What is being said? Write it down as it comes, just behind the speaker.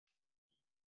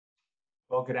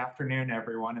Well, good afternoon,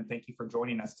 everyone, and thank you for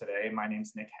joining us today. My name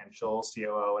is Nick Henschel,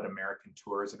 COO at American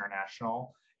Tours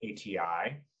International,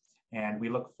 ATI, and we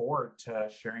look forward to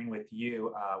sharing with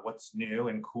you what's new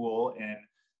and cool in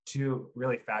two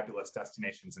really fabulous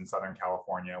destinations in Southern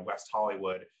California, West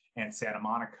Hollywood and Santa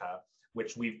Monica,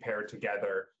 which we've paired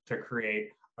together to create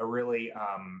a really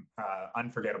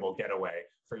unforgettable getaway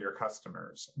for your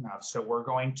customers. So we're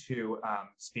going to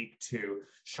speak to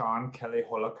Sean Kelly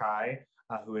Holokai,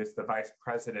 who is the Vice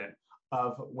President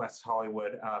of West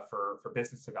Hollywood for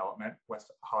Business Development, West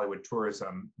Hollywood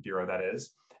Tourism Bureau, that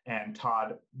is, and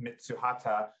Todd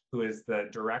Mitsuhata, who is the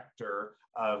Director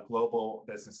of Global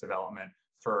Business Development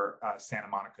for Santa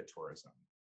Monica Tourism.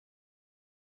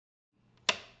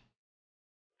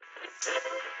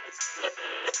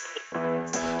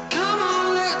 Come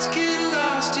on, let's get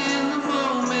lost in the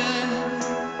moment.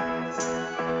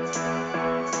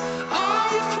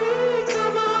 Are you free?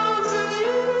 Come on, believe.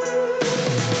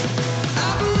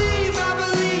 I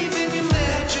believe in your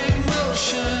magic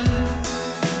motion.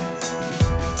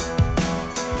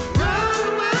 Run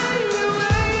away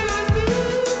with me.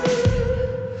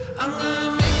 I'm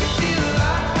gonna make you feel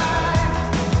alive.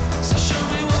 So show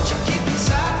me what you keep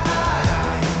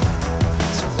inside.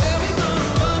 So where we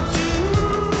gonna run to?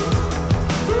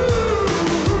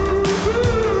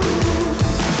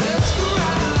 Let's go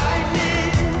ride the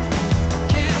lightning.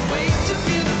 Can't wait to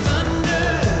feel the thunder.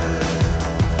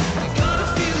 We're gonna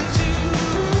feel it too.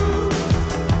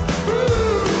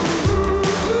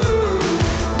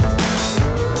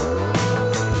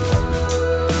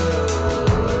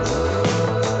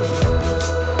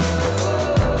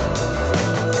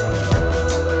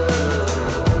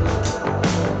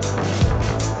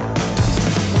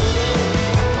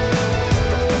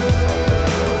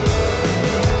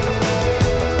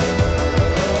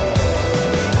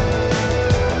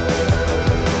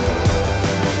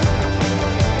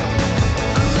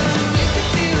 I'm gonna make you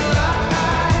feel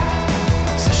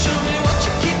alive. So show me what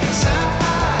you keep inside.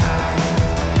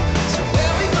 So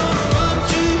where we gonna run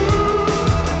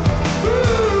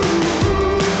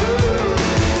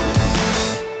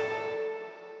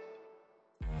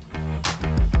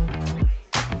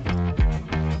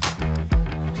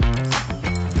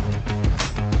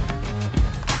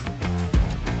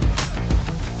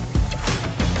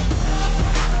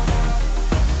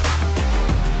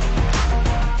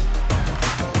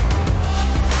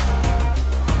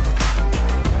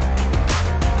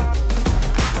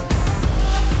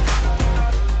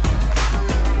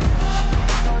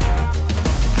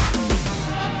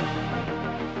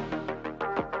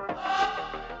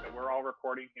We're all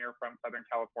recording here from Southern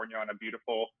California on a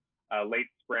beautiful late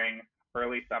spring,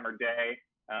 early summer day.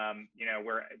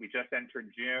 We just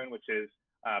entered June, which is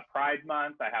Pride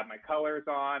Month. I have my colors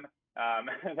on.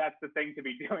 That's the thing to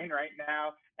be doing right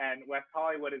now. And West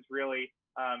Hollywood is really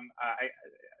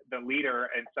the leader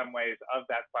in some ways of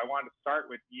that. So I wanted to start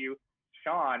with you,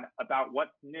 Sean, about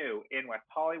what's new in West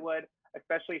Hollywood,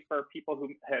 especially for people who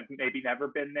have maybe never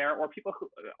been there, or people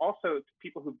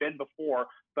who've been before,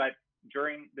 but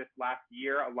during this last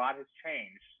year, a lot has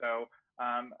changed. So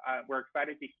we're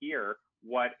excited to hear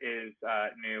what is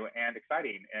new and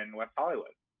exciting in West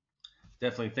Hollywood.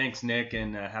 Definitely. Thanks, Nick,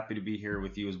 and happy to be here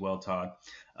with you as well, Todd.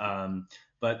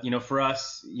 But, for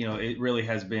us, it really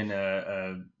has been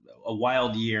a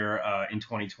wild year in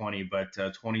 2020, but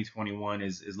 2021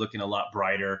 is looking a lot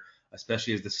brighter,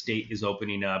 especially as the state is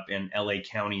opening up and LA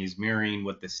County is mirroring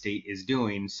what the state is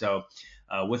doing. So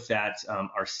with that,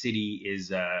 our city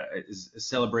is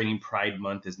celebrating Pride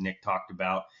Month, as Nick talked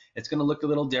about. It's going to look a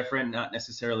little different, not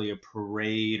necessarily a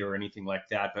parade or anything like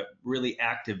that, but really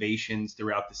activations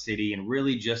throughout the city and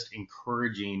really just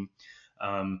encouraging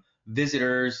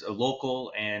visitors,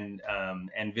 local and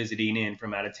visiting in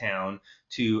from out of town,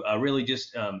 to really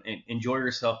just enjoy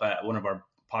yourself at one of our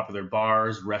popular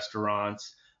bars,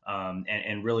 restaurants,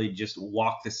 and really just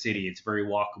walk the city. It's very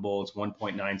walkable. It's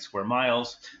 1.9 square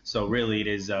miles. So really it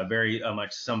is very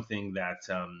much something that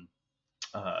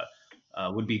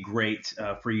would be great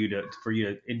for you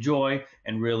to enjoy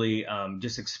and really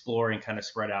just explore and kind of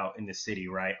spread out in the city,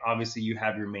 right? Obviously, you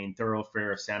have your main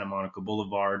thoroughfare of Santa Monica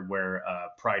Boulevard, where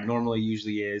Pride normally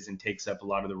usually is and takes up a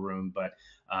lot of the room. But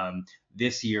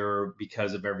this year,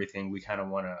 because of everything, we kind of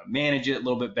want to manage it a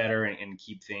little bit better and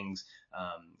keep things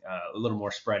a little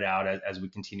more spread out as we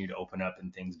continue to open up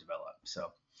and things develop.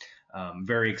 So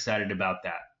very excited about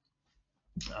that.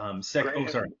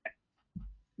 Sorry.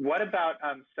 What about,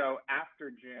 so after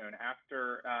June,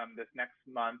 after this next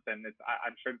month, and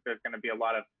I'm sure there's going to be a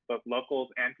lot of both locals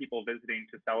and people visiting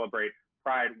to celebrate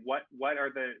Pride, what are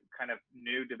the kind of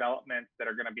new developments that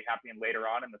are going to be happening later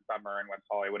on in the summer in West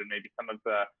Hollywood, and maybe some of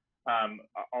the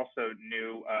also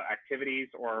new activities,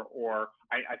 or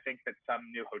I think that some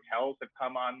new hotels have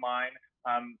come online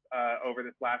over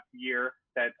this last year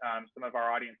that some of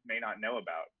our audience may not know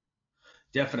about.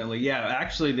 Definitely, yeah.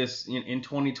 Actually, this in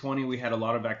 2020 we had a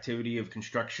lot of activity of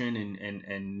construction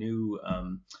and new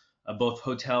both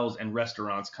hotels and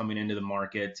restaurants coming into the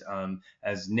market.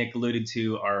 As Nick alluded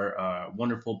to, our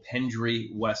wonderful Pendry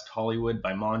West Hollywood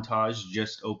by Montage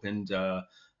just opened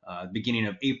beginning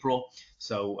of April.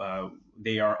 So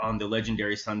they are on the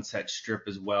legendary Sunset Strip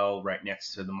as well, right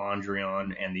next to the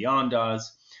Mondrian and the Andaz.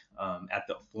 At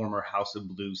the former House of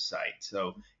Blues site.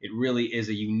 So it really is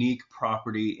a unique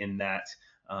property in that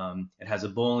it has a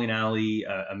bowling alley,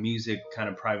 a music kind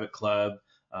of private club,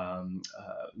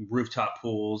 rooftop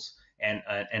pools, and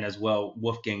as well,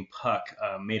 Wolfgang Puck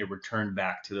made a return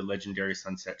back to the legendary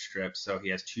Sunset Strip. So he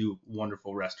has two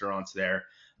wonderful restaurants there,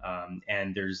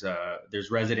 and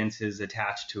there's residences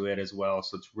attached to it as well.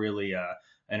 So it's really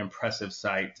an impressive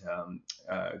site,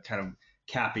 kind of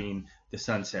capping the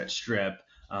Sunset Strip.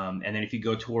 And then if you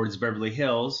go towards Beverly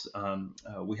Hills,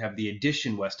 we have the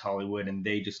Edition West Hollywood, and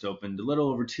they just opened a little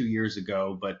over 2 years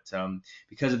ago. But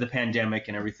because of the pandemic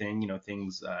and everything,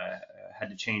 things had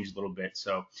to change a little bit.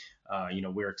 So,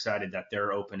 we're excited that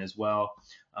they're open as well.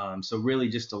 So really,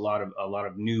 just a lot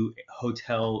of new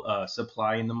hotel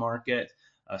supply in the market.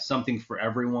 Something for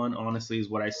everyone, honestly, is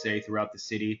what I say throughout the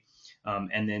city.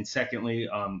 And then secondly,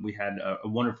 we had a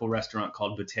wonderful restaurant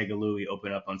called Bottega Louie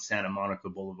open up on Santa Monica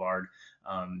Boulevard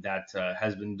that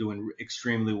has been doing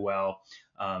extremely well.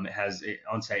 It has an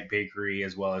on-site bakery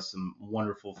as well as some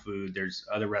wonderful food. There's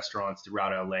other restaurants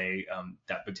throughout LA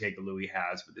that Bottega Louie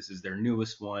has, but this is their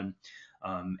newest one.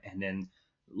 And then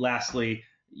lastly,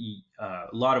 a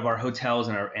lot of our hotels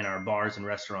and our bars and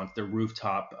restaurants, they're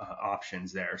rooftop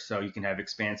options there. So you can have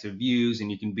expansive views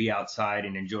and you can be outside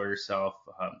and enjoy yourself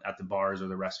at the bars or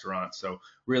the restaurants. So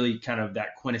really kind of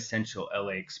that quintessential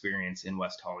LA experience in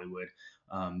West Hollywood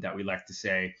that we like to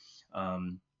say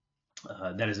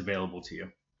that is available to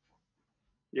you.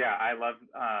 Yeah, I love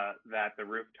that the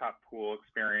rooftop pool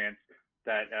experience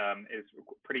that is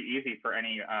pretty easy for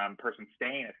any person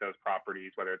staying at those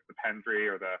properties, whether it's the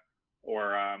Pendry or the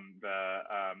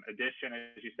Edition,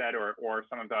 as you said, or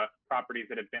some of the properties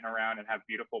that have been around and have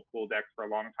beautiful pool decks for a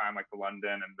long time, like the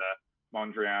London and the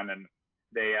Mondrian, and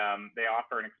they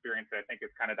offer an experience that I think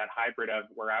is kind of that hybrid of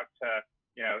we're out to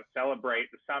celebrate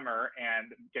the summer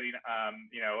and getting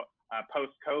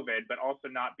post COVID, but also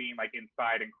not being like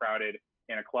inside and crowded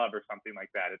in a club or something like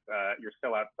that. It's you're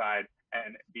still outside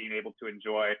and being able to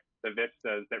enjoy the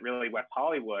vistas that really West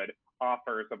Hollywood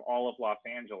offers of all of Los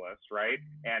Angeles, right?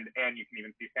 And you can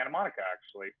even see Santa Monica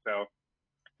actually. So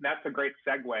that's a great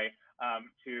segue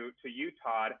to you,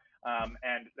 Todd,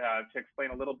 and to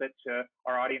explain a little bit to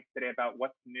our audience today about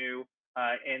what's new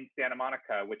in Santa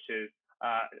Monica, which is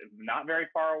not very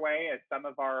far away, as some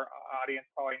of our audience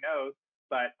probably knows.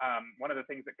 But one of the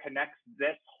things that connects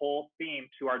this whole theme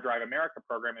to our Drive America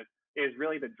program is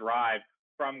really the drive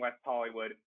from West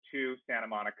Hollywood to Santa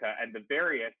Monica and the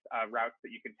various routes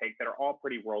that you can take that are all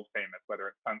pretty world famous, whether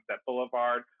it's Sunset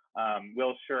Boulevard,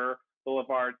 Wilshire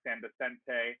Boulevard, San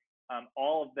Vicente.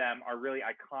 All of them are really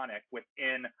iconic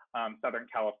within Southern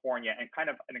California and kind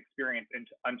of an experience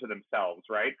unto themselves,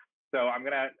 right? So I'm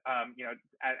gonna,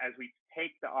 as we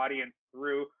take the audience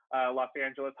through Los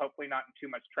Angeles, hopefully not in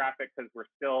too much traffic because we're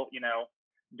still,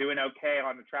 doing okay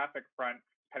on the traffic front,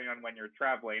 depending on when you're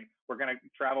traveling. We're gonna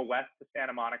travel west to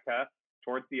Santa Monica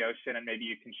towards the ocean, and maybe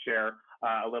you can share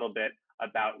a little bit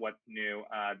about what's new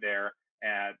there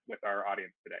with our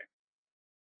audience today.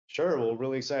 Sure. Well,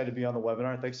 really excited to be on the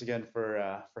webinar. Thanks again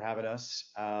for having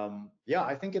us. Yeah,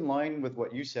 I think in line with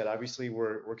what you said, obviously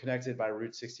we're connected by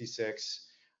Route 66,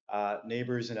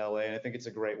 neighbors in LA, and I think it's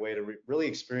a great way to really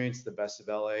experience the best of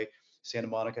LA, Santa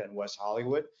Monica, and West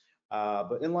Hollywood.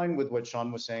 But in line with what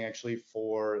Sean was saying, actually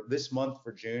for this month,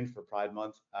 for June, for Pride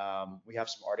Month, we have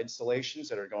some art installations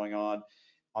that are going on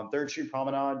 3rd Street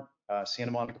Promenade,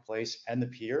 Santa Monica Place, and the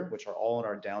Pier, which are all in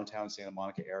our downtown Santa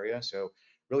Monica area. So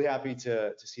really happy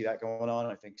to see that going on.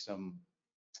 I think some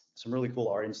really cool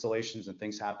art installations and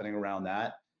things happening around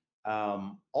that.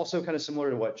 Also kind of similar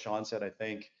to what Sean said, I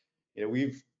think,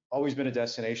 we've always been a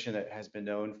destination that has been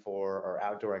known for our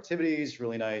outdoor activities,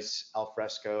 really nice al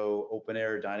fresco, open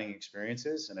air dining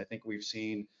experiences. And I think we've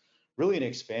seen really an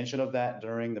expansion of that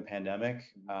during the pandemic,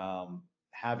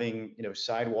 having,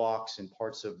 sidewalks and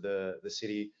parts of the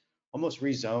city almost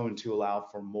rezoned to allow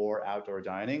for more outdoor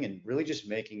dining and really just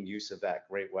making use of that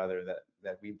great weather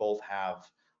that we both have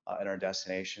in our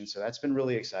destination. So that's been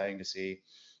really exciting to see.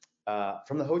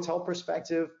 From the hotel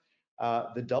perspective,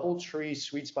 The DoubleTree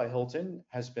Suites by Hilton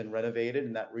has been renovated,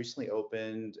 and that recently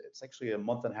opened. It's actually a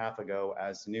month and a half ago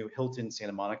as the new Hilton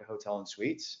Santa Monica Hotel and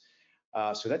Suites.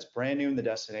 So that's brand new in the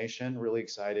destination. Really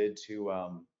excited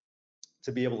to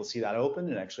be able to see that open.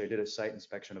 And actually, I did a site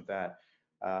inspection of that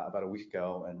about a week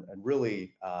ago, and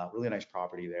really, really nice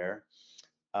property there.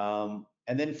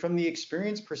 And then from the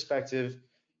experience perspective,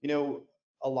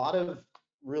 a lot of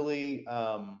really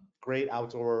great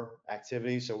outdoor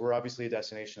activities. So we're obviously a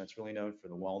destination that's really known for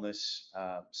the wellness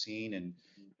scene, and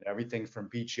everything from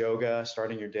beach yoga,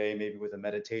 starting your day maybe with a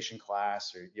meditation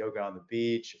class or yoga on the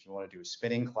beach. If you want to do a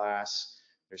spinning class,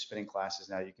 there's spinning classes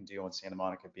now you can do on Santa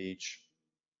Monica Beach.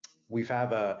 We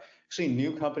have actually a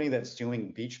new company that's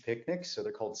doing beach picnics. So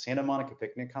they're called Santa Monica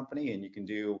Picnic Company, and you can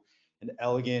do an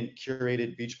elegant,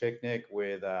 curated beach picnic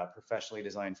with professionally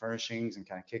designed furnishings and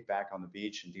kind of kick back on the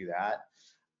beach and do that.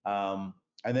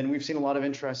 And then we've seen a lot of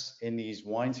interest in these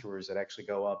wine tours that actually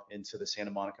go up into the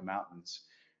Santa Monica Mountains.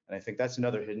 And I think that's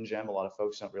another hidden gem. A lot of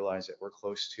folks don't realize that we're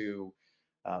close to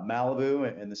Malibu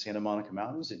and the Santa Monica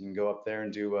Mountains. And you can go up there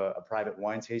and do a private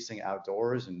wine tasting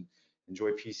outdoors and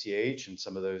enjoy PCH and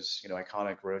some of those,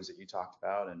 iconic roads that you talked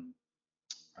about.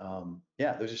 And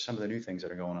yeah, those are some of the new things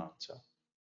that are going on. So.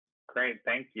 Great,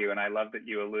 thank you. And I love that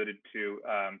you alluded to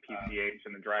PCH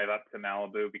and the drive up to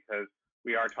Malibu, because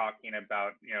we are talking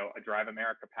about, a Drive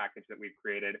America package that we've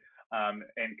created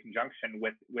in conjunction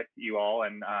with you all,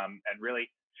 and really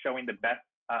showing the best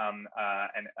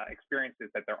experiences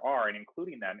that there are, and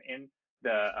including them in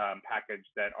the package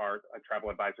that our travel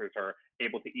advisors are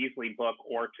able to easily book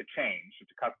or to change,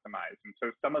 to customize. And so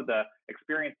some of the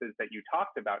experiences that you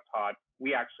talked about, Todd,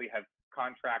 we actually have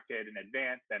contracted in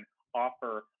advance and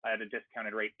offer at a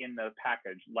discounted rate in the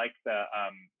package, like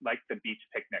the beach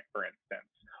picnic, for instance,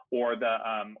 or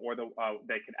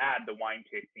they could add the wine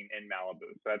tasting in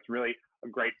Malibu. So that's really a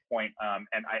great point.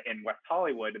 And in West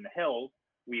Hollywood in the hills,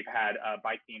 we've had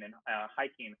biking and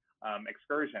hiking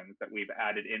excursions that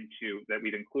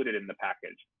we've included in the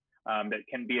package, that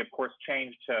can be, of course,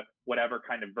 changed to whatever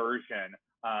kind of version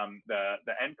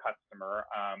the end customer,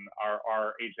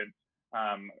 our agent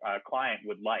client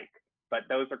would like. But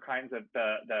those are kinds of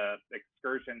the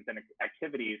excursions and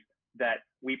activities that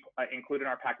we include in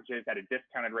our packages at a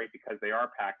discounted rate, because they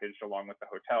are packaged along with the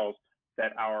hotels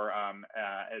that our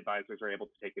advisors are able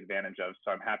to take advantage of.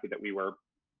 So I'm happy that we were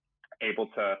able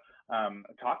to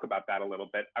talk about that a little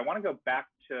bit. I want to go back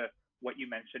to what you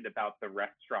mentioned about the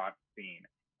restaurant scene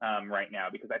right now,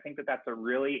 because I think that that's a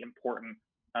really important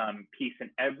piece in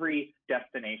every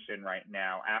destination right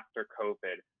now after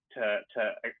COVID,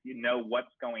 to know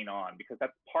what's going on, because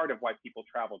that's part of why people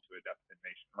travel to a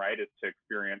destination, right? Is to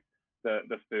experience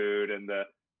the food and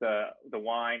the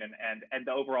wine and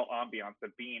the overall ambiance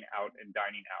of being out and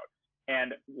dining out.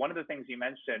 And one of the things you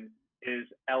mentioned is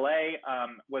LA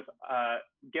was,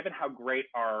 given how great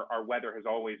our weather has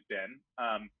always been,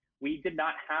 we did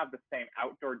not have the same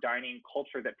outdoor dining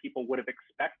culture that people would have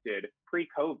expected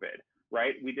pre-COVID,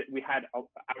 right? We had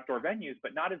outdoor venues,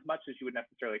 but not as much as you would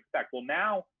necessarily expect. Well,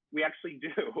 now we actually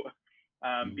do.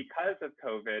 Because of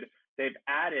COVID, they've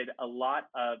added a lot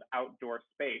of outdoor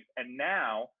space. And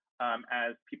now,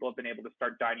 as people have been able to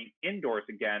start dining indoors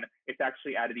again, it's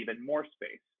actually added even more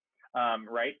space,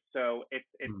 right? So it's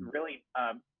really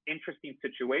interesting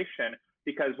situation,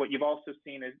 because what you've also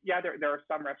seen is, there are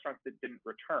some restaurants that didn't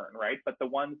return, right? But the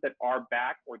ones that are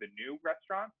back, or the new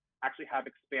restaurants, actually have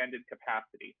expanded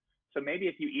capacity. So maybe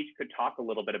if you each could talk a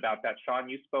little bit about that. Sean,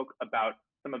 you spoke about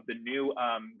some of the new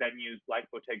venues like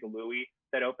Bottega Louie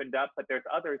that opened up, but there's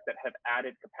others that have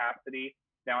added capacity.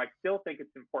 Now, I still think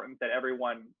it's important that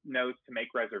everyone knows to make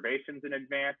reservations in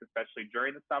advance, especially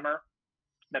during the summer,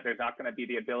 that there's not going to be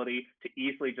the ability to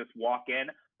easily just walk in.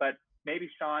 But maybe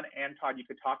Sean and Todd, you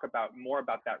could talk more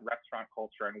about that restaurant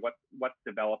culture and what's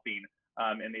developing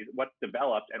what's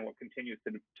developed and what continues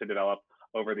to develop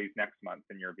over these next months,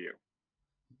 in your view.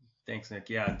 Thanks, Nick.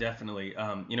 Yeah, definitely.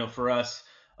 For us,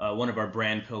 one of our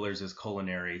brand pillars is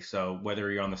culinary. So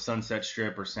whether you're on the Sunset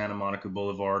Strip or Santa Monica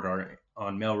Boulevard or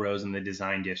on Melrose in the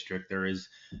Design District, there is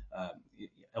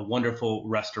a wonderful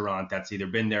restaurant that's either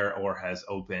been there or has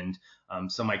opened.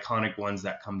 Some iconic ones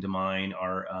that come to mind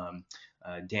are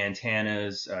Dan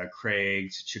Tana's,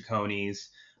 Craig's, Cicconi's,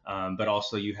 but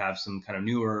also you have some kind of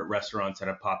newer restaurants that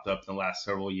have popped up in the last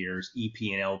several years,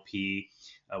 EP and LP,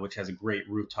 which has a great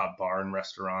rooftop bar and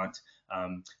restaurant.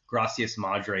 Gracias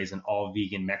Madre is an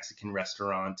all-vegan Mexican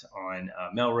restaurant on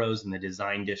Melrose in the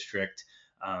Design District.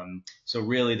 So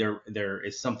really there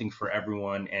is something for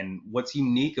everyone. And what's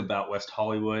unique about West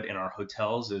Hollywood and our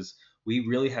hotels is we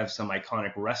really have some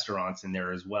iconic restaurants in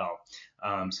there as well.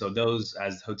 So those,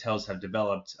 as hotels have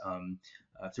developed,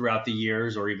 throughout the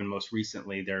years, or even most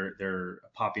recently, they're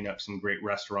popping up some great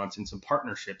restaurants and some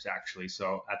partnerships actually.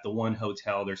 So at the one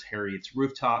hotel, there's Harriet's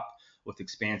Rooftop with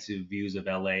expansive views of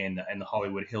LA and the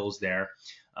Hollywood Hills there,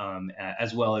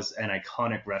 as well as an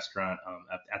iconic restaurant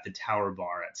at the Tower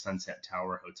Bar at Sunset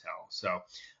Tower Hotel. So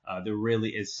there really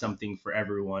is something for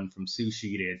everyone, from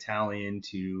sushi to Italian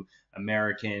to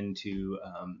American to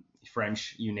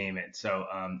French, you name it. So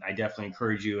I definitely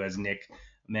encourage you, as Nick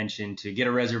mentioned, to get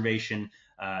a reservation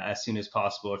as soon as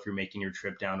possible if you're making your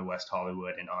trip down to West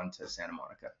Hollywood and on to Santa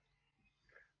Monica.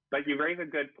 But you raise a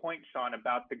good point, Sean,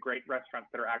 about the great restaurants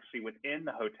that are actually within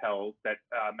the hotels, that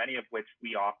many of which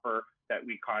we offer, that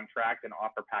we contract and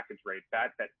offer package rates.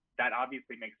 That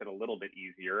obviously makes it a little bit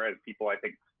easier, as people, I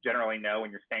think, generally know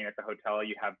when you're staying at the hotel,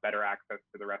 you have better access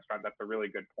to the restaurant. That's a really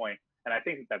good point. And I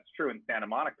think that's true in Santa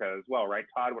Monica as well, right,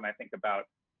 Todd? When I think about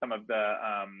some of the,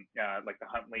 like the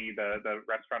Huntley, the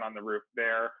restaurant on the roof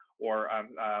there, or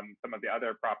some of the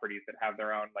other properties that have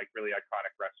their own, like, really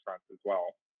iconic restaurants as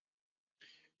well.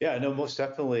 Yeah, no, most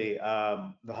definitely.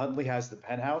 The Huntley has the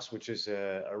penthouse, which is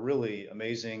a really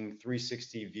amazing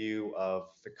 360 view of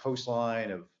the coastline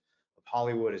of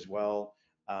Hollywood as well.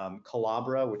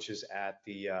 Calabra, which is at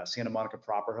the Santa Monica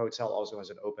proper hotel, also has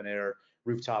an open air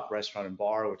rooftop restaurant and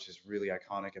bar, which is really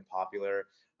iconic and popular.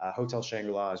 Hotel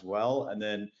Shangri-La as well. And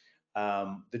then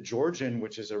the Georgian,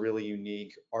 which is a really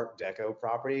unique Art Deco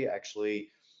property, actually,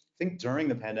 I think during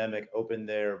the pandemic, opened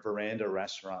their veranda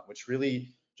restaurant, which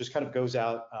really just kind of goes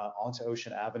out onto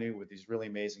Ocean Avenue with these really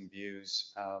amazing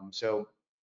views. So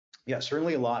yeah,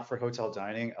 certainly a lot for hotel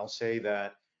dining. I'll say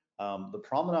that the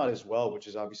Promenade as well, which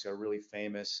is obviously a really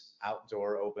famous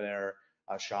outdoor open air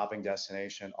shopping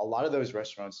destination. A lot of those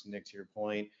restaurants, Nick, to your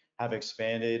point, have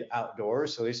expanded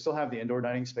outdoors. So they still have the indoor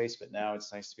dining space, but now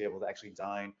it's nice to be able to actually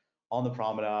dine on the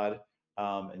Promenade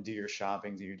and do your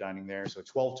shopping, do your dining there. So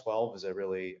 1212 is a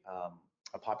really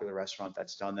a popular restaurant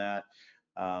that's done that.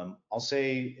 I'll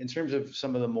say in terms of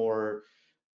some of the more,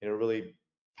 really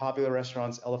popular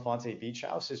restaurants, Elefante Beach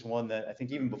House is one that I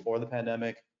think even before the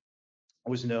pandemic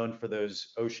was known for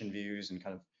those ocean views and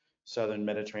kind of southern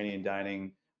Mediterranean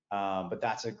dining. But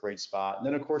that's a great spot. And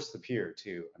then of course the pier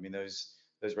too. I mean, those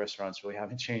restaurants really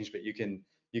haven't changed, but you can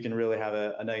really have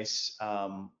a nice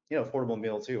affordable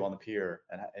meal too on the pier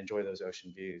and enjoy those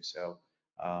ocean views. So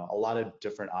a lot of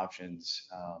different options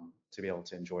to be able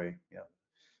to enjoy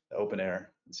the open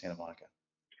air in Santa Monica.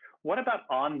 What about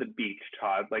on the beach,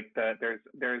 Todd? Like there's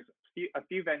a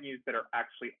few venues that are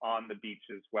actually on the beach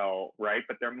as well, right?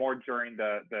 But they're more during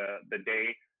the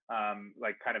day,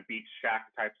 like kind of beach shack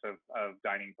types of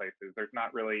dining places. There's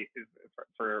not really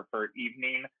for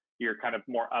evening. You're kind of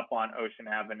more up on Ocean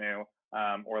Avenue,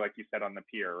 or like you said, on the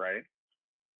pier, right?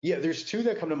 Yeah, there's two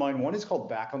that come to mind. One is called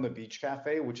Back on the Beach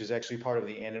Cafe, which is actually part of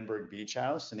the Annenberg Beach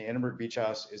House. And the Annenberg Beach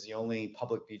House is the only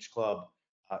public beach club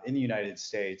in the United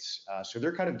States. So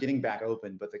they're kind of getting back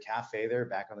open, but the cafe there,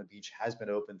 Back on the Beach, has been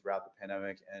open throughout the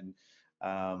pandemic and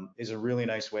is a really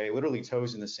nice way, literally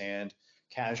toes in the sand,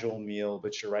 casual meal,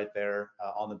 but you're right there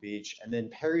on the beach. And then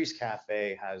Perry's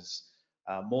Cafe has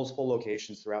multiple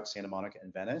locations throughout Santa Monica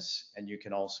and Venice, and you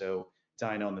can also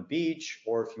dine on the beach,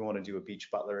 or if you want to do a beach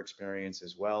butler experience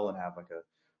as well and have like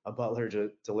a butler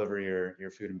to deliver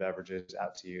your food and beverages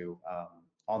out to you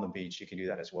on the beach, you can do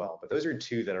that as well. But those are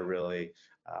two that are really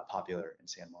popular in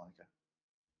Santa Monica.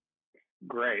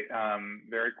 Great,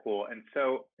 very cool. And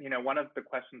so, one of the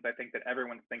questions I think that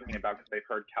everyone's thinking about, because they've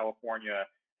heard California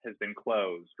has been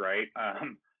closed, right?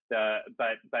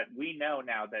 But we know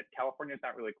now that California is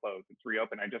not really closed; it's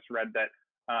reopened. I just read that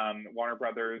Warner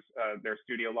Brothers, their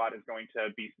studio lot is going to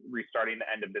be restarting the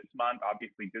end of this month.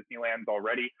 Obviously, Disneyland's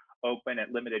already open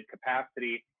at limited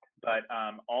capacity, but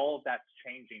all of that's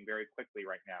changing very quickly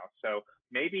right now. So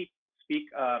maybe speak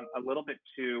a little bit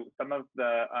to some of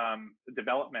the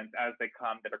developments as they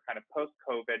come that are kind of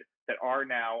post-COVID that are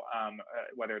now,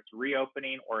 whether it's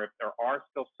reopening or if there are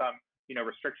still some,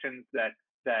 restrictions that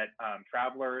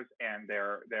travelers and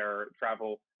their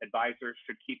travel advisors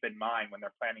should keep in mind when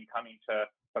they're planning coming to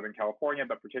Southern California,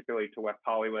 but particularly to West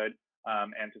Hollywood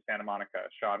and to Santa Monica.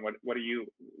 Sean, what are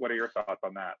your thoughts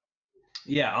on that?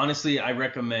 Yeah, honestly, I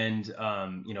recommend,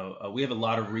 we have a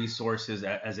lot of resources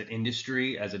as an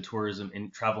industry, as a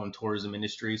travel and tourism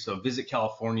industry. So Visit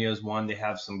California is one. They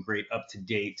have some great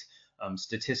up-to-date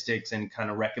statistics and kind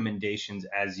of recommendations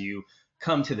as you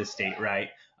come to the state, right?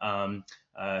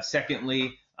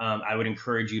 Secondly, I would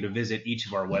encourage you to visit each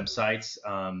of our websites,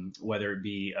 whether it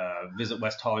be visit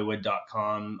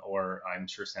westhollywood.com or I'm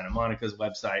sure Santa Monica's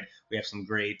website. We have some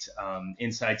great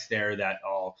insights there that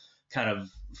all kind of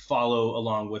follow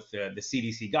along with the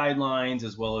CDC guidelines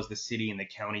as well as the city and the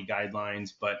county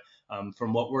guidelines. But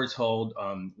from what we're told,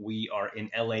 we are in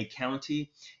LA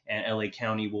County, and LA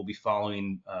County will be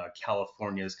following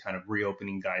California's kind of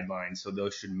reopening guidelines. So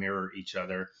those should mirror each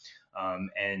other.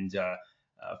 And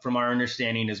from our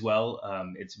understanding as well,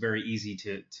 it's very easy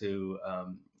to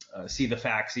see the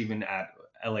facts even at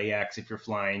LAX. If you're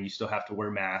flying, you still have to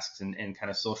wear masks and kind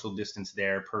of social distance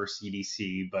there per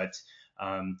CDC. But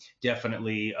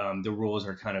definitely the rules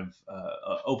are kind of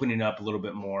opening up a little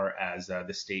bit more as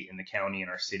the state and the county and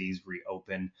our cities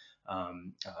reopen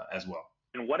as well.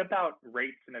 And what about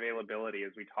rates and availability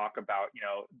as we talk about,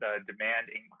 the demand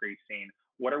increasing?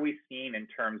 What are we seeing in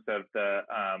terms of the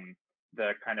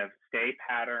kind of stay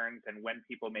patterns and when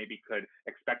people maybe could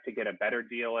expect to get a better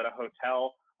deal at a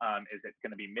hotel? Is it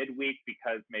going to be midweek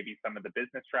because maybe some of the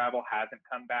business travel hasn't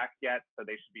come back yet, so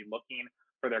they should be looking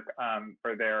for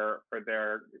their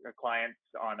clients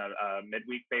on a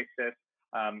midweek basis?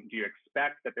 Do you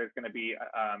expect that there's going to be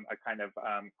a kind of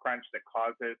crunch that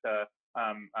causes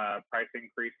price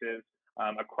increases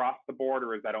across the board,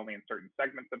 or is that only in certain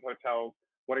segments of hotels?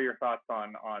 What are your thoughts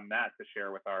on that to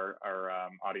share with our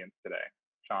audience today,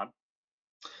 Sean?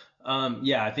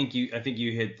 Yeah, I think you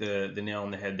hit the nail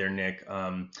on the head there, Nick.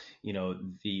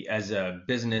 As a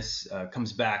business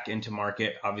comes back into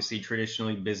market, obviously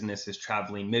traditionally business is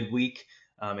traveling midweek,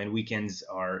 and weekends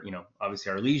are,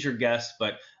 obviously our leisure guests,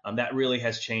 but that really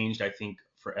has changed, I think,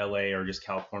 for LA or just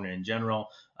California in general.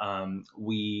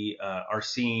 We are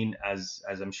seeing, as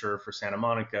I'm sure for Santa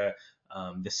Monica,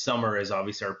 the summer is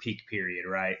obviously our peak period,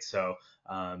 right? So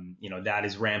that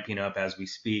is ramping up as we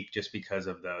speak just because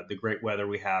of the great weather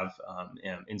we have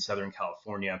in Southern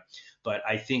California. But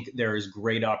I think there is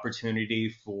great opportunity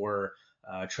for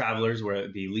travelers, whether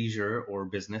it be leisure or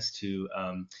business, to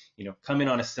come in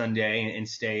on a Sunday and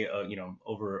stay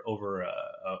over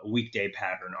a weekday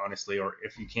pattern, honestly. Or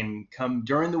if you can come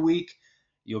during the week,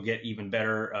 you'll get even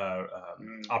better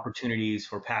opportunities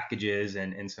for packages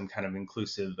and some kind of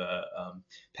inclusive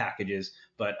packages.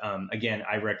 But again,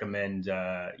 I recommend,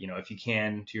 if you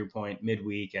can, to your point,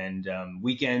 midweek and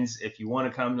weekends. If you want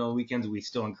to come on the weekends, we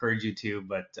still encourage you to,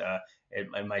 but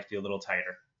it might be a little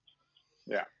tighter.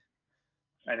 Yeah.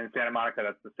 And in Santa Monica,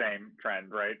 that's the same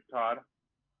trend, right, Todd?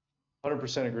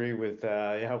 100% agree with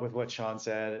with what Sean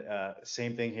said.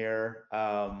 Same thing here.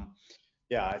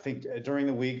 I think during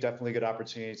the week, definitely a good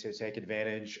opportunity to take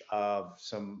advantage of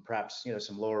some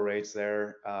lower rates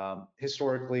there.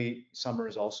 Historically, summer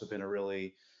has also been a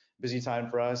really busy time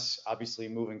for us. Obviously,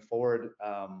 moving forward,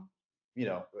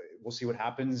 we'll see what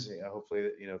happens. Hopefully,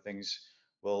 things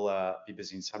will be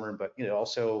busy in summer, but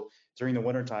also during the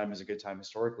winter time is a good time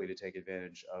historically to take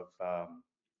advantage of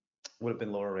would have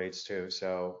been lower rates too.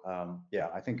 So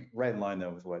I think right in line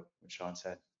though with what Sean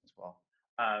said as well.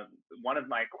 One of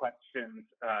my questions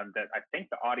that I think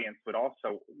the audience would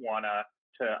also want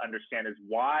to understand is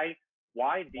why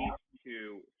these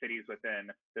two cities within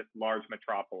this large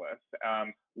metropolis?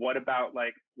 What about,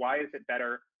 why is it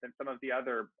better than some of the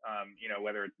other,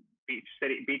 whether it's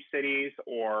beach cities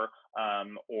or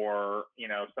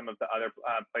some of the other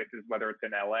places, whether it's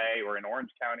in LA or in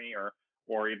Orange County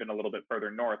or even a little bit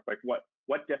further north? Like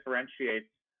what differentiates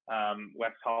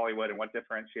West Hollywood and what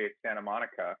differentiates Santa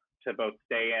Monica to both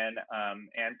stay in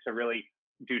and to really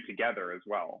do together as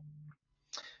well?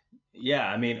 Yeah,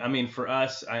 I mean, for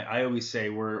us, I always say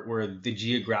we're the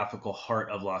geographical heart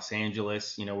of Los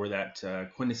Angeles. We're that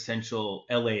quintessential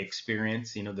LA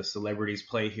experience. The celebrities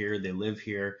play here, they live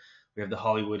here. We have the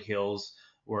Hollywood Hills.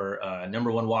 We're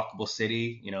number one walkable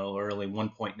city. We're only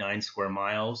 1.9 square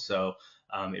miles, so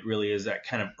it really is that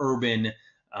kind of urban,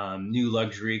 new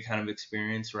luxury kind of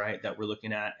experience, right, that we're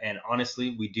looking at. And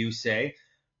honestly, we do say,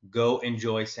 go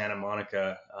enjoy Santa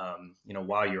Monica,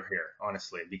 while you're here,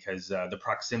 honestly, because the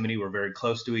proximity, we're very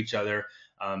close to each other,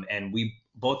 and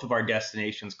both of our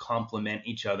destinations complement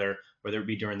each other, whether it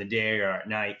be during the day or at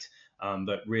night.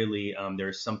 But really,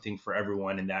 there's something for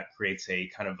everyone, and that creates a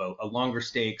kind of a longer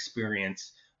stay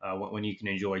experience when you can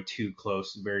enjoy two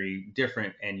close, very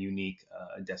different and unique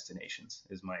destinations.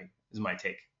 Is my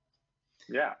take.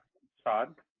 Yeah,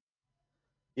 Todd.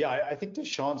 Yeah, I think to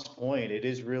Sean's point, it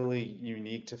is really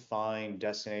unique to find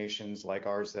destinations like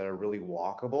ours that are really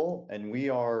walkable. And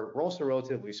we're also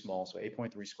relatively small, so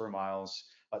 8.3 square miles,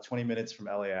 about 20 minutes from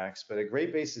LAX, but a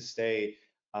great base to stay.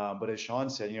 But as Sean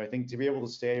said, I think to be able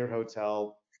to stay at your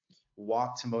hotel,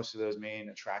 walk to most of those main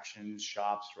attractions,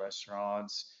 shops,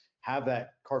 restaurants, have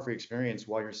that car-free experience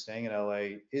while you're staying in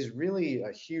LA is really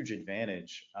a huge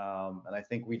advantage. And I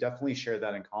think we definitely share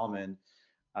that in common.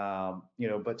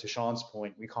 But to Sean's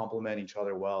point, we complement each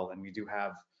other well, and we do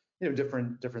have,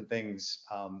 different things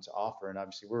to offer. And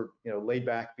obviously, we're, laid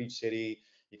back beach city.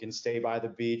 You can stay by the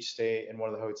beach, stay in one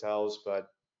of the hotels, but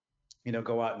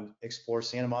go out and explore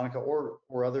Santa Monica or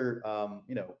other,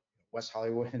 West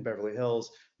Hollywood and Beverly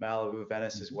Hills, Malibu,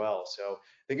 Venice as well. So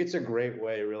I think it's a great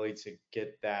way really to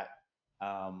get that,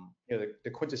 the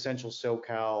quintessential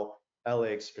SoCal LA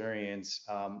experience,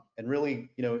 and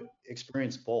really,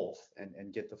 experience both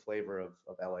and get the flavor of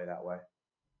LA that way.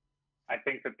 I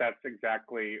think that that's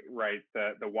exactly right.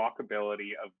 The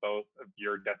walkability of both of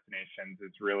your destinations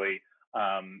is really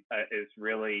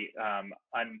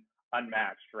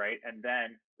unmatched, right? And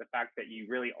then the fact that you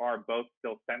really are both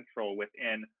still central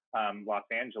within Los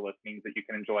Angeles means that you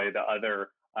can enjoy the other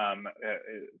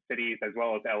cities as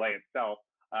well as LA itself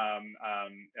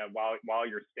while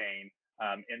you're staying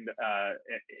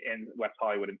in West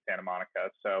Hollywood and Santa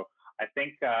Monica. So I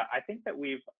think that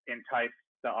we've enticed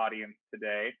the audience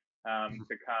today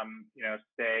to come,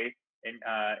 stay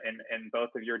in both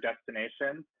of your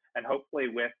destinations, and hopefully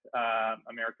with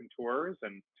American Tours,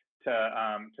 and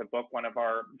to book one of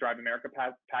our Drive America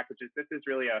packages. This is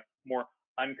really a more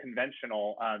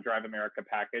unconventional Drive America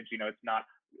package. It's not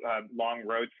long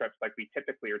road trips like we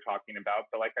typically are talking about,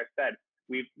 but like I said,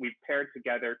 we've paired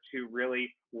together two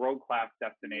really world-class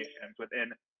destinations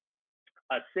within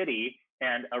a city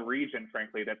and a region,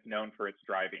 frankly, that's known for its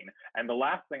driving. And the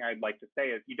last thing I'd like to say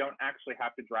is you don't actually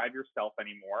have to drive yourself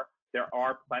anymore. There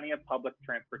are plenty of public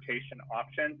transportation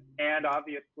options, and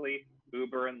obviously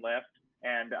Uber and Lyft,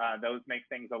 and those make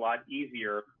things a lot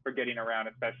easier for getting around,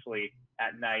 especially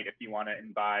at night if you want to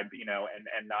imbibe,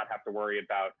 and not have to worry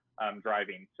about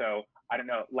driving. So I don't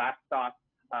know, last thoughts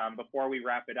before we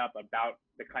wrap it up about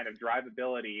the kind of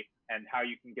drivability and how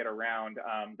you can get around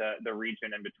the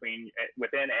region and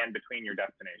within and between your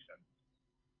destinations.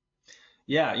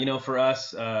 Yeah, for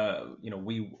us,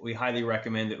 we highly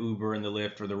recommend the Uber and the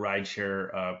Lyft or the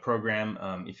rideshare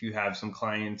program. If you have some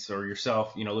clients or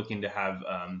yourself, looking to have,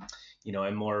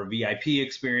 a more VIP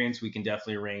experience, we can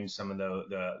definitely arrange some of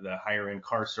the higher end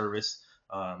car service,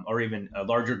 or even a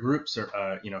larger groups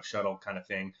or, shuttle kind of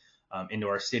thing into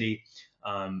our city.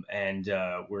 And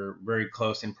we're very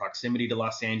close in proximity to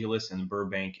Los Angeles and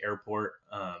Burbank Airport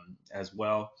as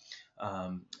well.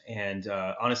 And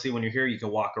honestly, when you're here, you can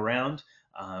walk around.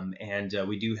 And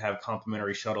we do have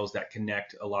complimentary shuttles that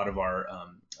connect a lot of our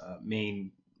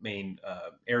main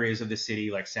areas of the city,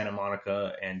 like Santa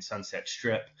Monica and Sunset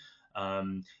Strip.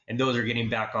 And those are getting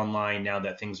back online now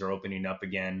that things are opening up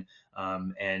again.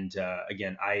 And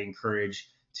again, I encourage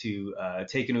to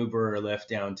take an Uber or Lyft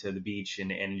down to the beach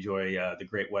and enjoy the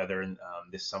great weather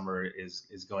this summer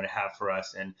is going to have for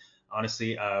us. And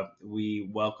honestly, we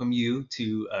welcome you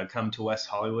to come to West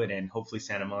Hollywood and hopefully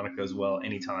Santa Monica as well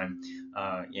anytime,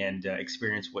 and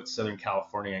experience what Southern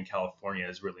California and California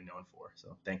is really known for.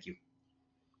 So thank you.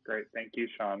 Great. Thank you,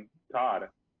 Sean. Todd.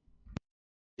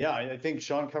 Yeah, I think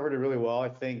Sean covered it really well. I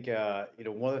think,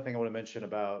 one other thing I want to mention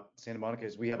about Santa Monica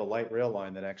is we have a light rail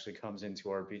line that actually comes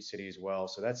into our beach city as well.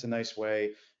 So that's a nice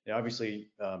way, obviously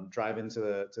drive into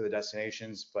the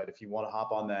destinations, but if you want to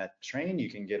hop on that train, you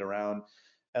can get around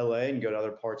LA and go to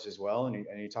other parts as well. And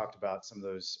you talked about some of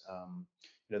those,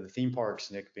 the theme parks,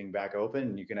 Nick, being back open,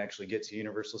 and you can actually get to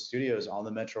Universal Studios on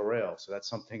the Metro Rail. So that's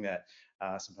something that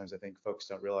sometimes I think folks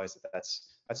don't realize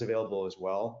that's available as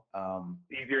well.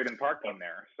 Easier than parking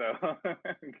there. So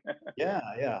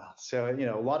yeah. So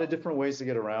a lot of different ways to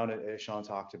get around it, as Sean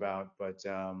talked about. But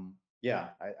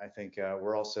I think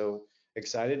we're also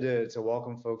excited to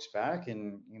welcome folks back,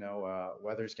 and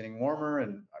weather's getting warmer,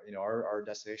 and our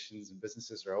destinations and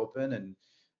businesses are open, and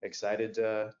excited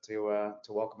to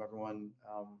welcome everyone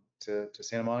to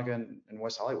Santa Monica and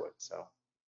West Hollywood. So.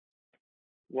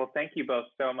 Well, thank you both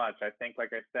so much. I think,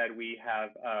 like I said, we have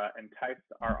enticed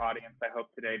our audience, I hope,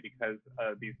 today, because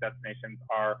these destinations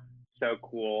are so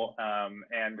cool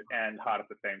and hot at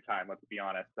the same time. Let's be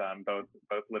honest,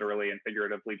 both literally and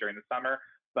figuratively during the summer.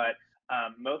 But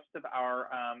most of our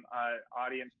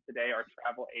audience today are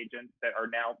travel agents that are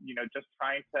now, just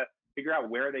trying to figure out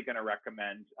where they're going to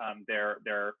recommend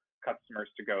their customers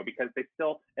to go, because they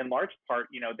still, in large part,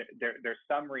 there's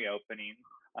some reopening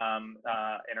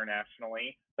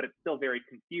internationally, but it's still very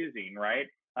confusing, right?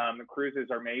 The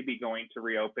cruises are maybe going to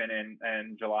reopen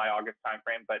in July, August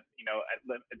timeframe, but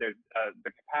there's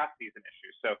the capacity is an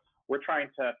issue. So we're trying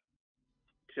to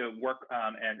work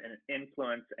and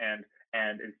influence and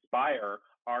and inspire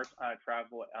our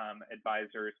travel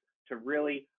advisors to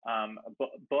really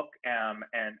book and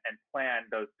plan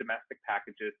those domestic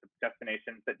packages to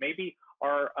destinations that maybe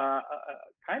are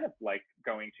kind of like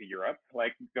going to Europe,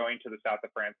 like going to the south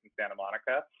of France and Santa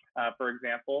Monica, for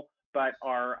example, but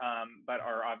are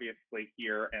obviously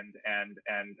here and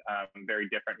very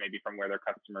different maybe from where their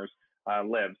customers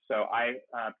live. So I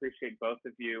appreciate both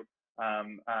of you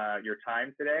your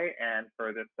time today and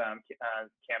for this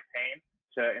campaign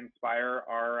to inspire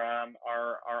our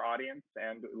audience,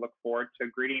 and look forward to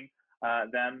greeting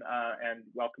them and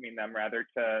welcoming them rather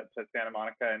to Santa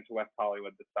Monica and to West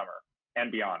Hollywood this summer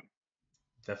and beyond.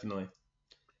 Definitely.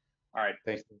 All right.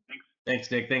 Thanks.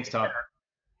 Thanks, Nick. Thanks, Todd.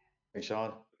 Thanks,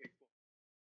 Sean.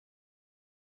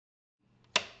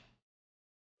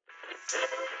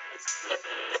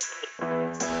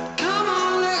 Come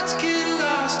on, let's get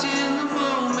lost in the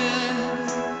moment.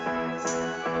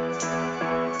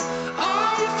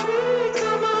 Are you free?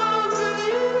 Come on,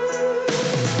 believe.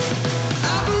 I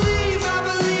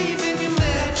believe in your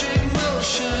magic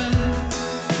motion.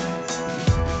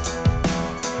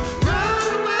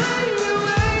 Run away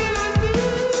with me.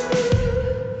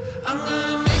 I'm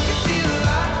gonna make you feel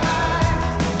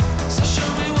alive. So show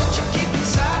me what you keep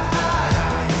inside.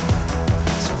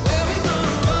 So where we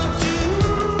gonna run to?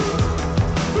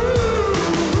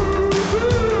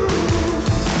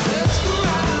 Let's go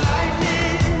out of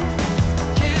lightning.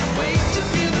 Can't wait to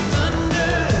feel the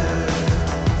thunder.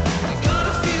 We're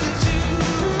gonna feel it too.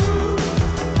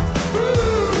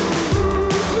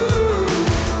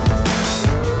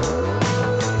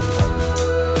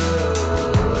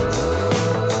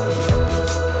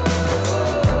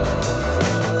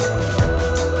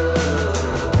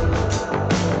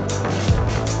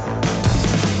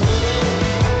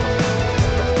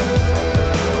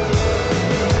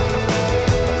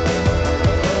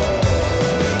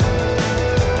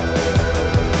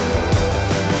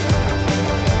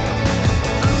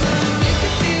 Make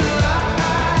it feel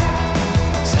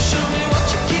alive. So show me what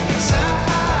you keep inside.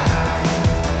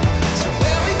 So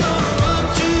where we gonna run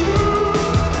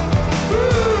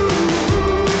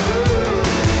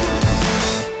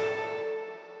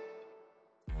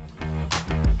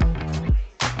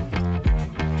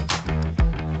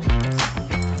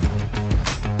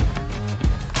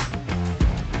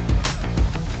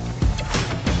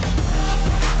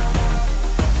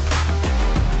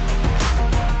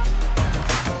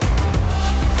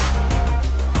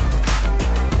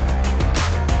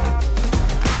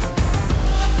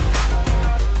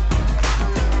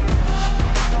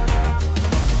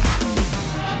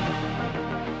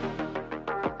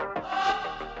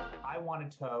I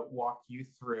wanted to walk you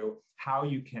through how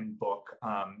you can book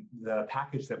the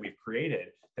package that we've created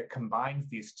that combines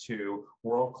these two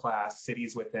world-class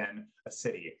cities within a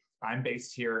city. I'm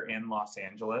based here in Los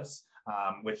Angeles,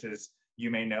 which is,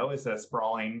 you may know, is a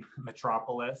sprawling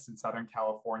metropolis in Southern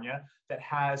California that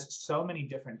has so many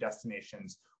different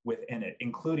destinations within it,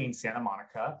 including Santa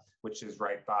Monica, which is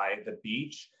right by the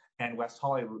beach, and West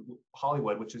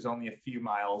Hollywood, which is only a few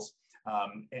miles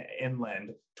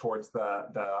inland towards the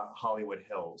Hollywood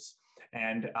Hills.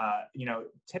 And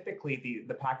typically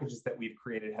the packages that we've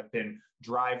created have been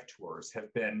drive tours,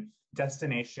 have been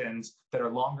destinations that are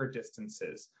longer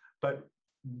distances. But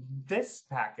this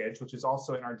package, which is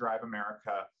also in our Drive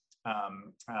America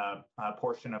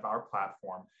portion of our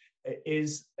platform,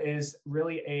 is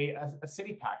really a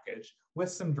city package with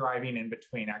some driving in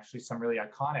between, actually some really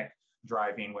iconic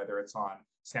driving, whether it's on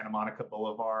Santa Monica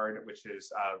Boulevard, which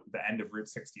is the end of Route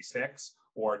 66,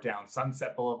 or down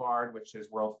Sunset Boulevard, which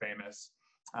is world famous,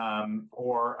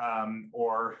 or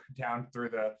down through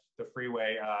the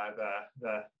freeway,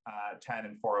 the 10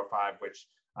 and 405, which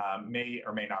may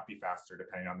or may not be faster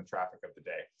depending on the traffic of the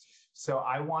day. So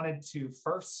I wanted to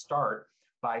first start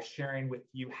by sharing with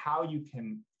you how you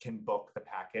can book the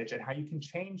package and how you can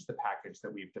change the package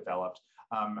that we've developed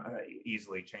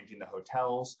easily, changing the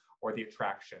hotels or the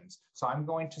attractions. So I'm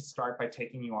going to start by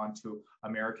taking you onto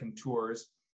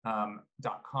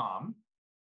AmericanTours.com,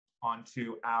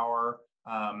 onto our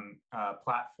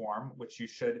platform, which you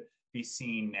should be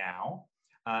seeing now.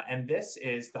 And this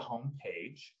is the home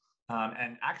page.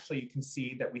 And actually, you can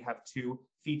see that we have two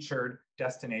featured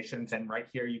destinations. And right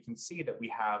here, you can see that we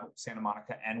have Santa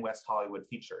Monica and West Hollywood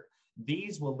featured.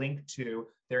 These will link to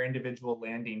their individual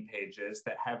landing pages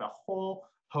that have a whole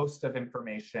host of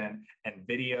information and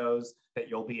videos that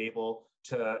you'll be able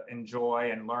to enjoy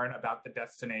and learn about the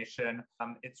destination.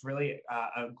 It's really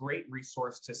a great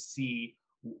resource to see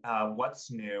what's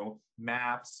new,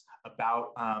 maps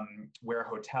about where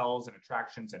hotels and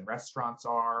attractions and restaurants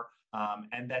are,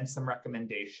 and then some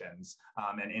recommendations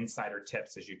and insider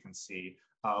tips, as you can see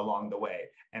along the way.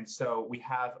 And so we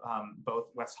have both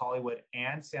West Hollywood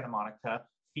and Santa Monica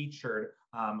featured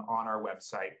on our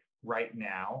website right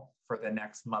now for the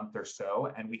next month or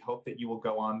so. And we hope that you will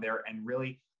go on there and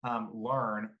really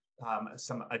learn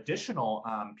some additional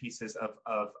pieces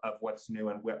of what's new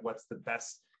and what's the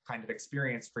best kind of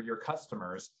experience for your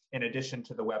customers in addition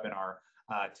to the webinar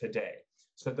today.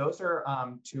 So those are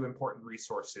two important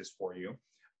resources for you.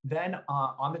 Then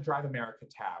on the Drive America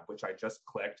tab, which I just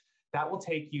clicked, that will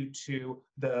take you to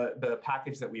the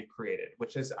package that we've created,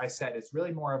 which, as I said, is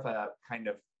really more of a kind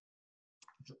of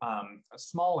a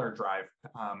smaller drive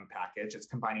package. It's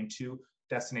combining two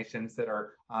destinations that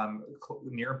are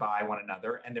nearby one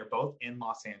another, and they're both in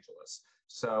Los Angeles.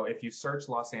 So if you search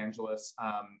Los Angeles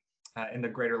in the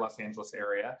greater Los Angeles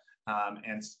area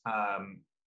and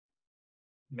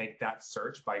make that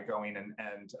search by going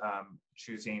and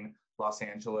choosing Los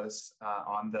Angeles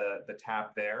on the tab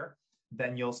there,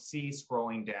 then you'll see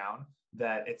scrolling down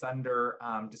that it's under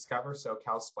Discover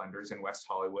SoCal Splendors in West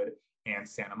Hollywood and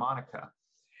Santa Monica.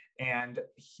 And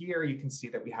here you can see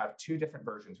that we have two different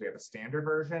versions. We have a standard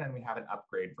version and we have an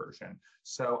upgrade version.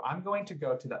 So I'm going to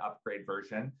go to the upgrade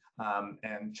version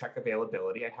and check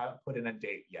availability. I haven't put in a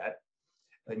date yet.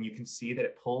 And you can see that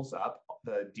it pulls up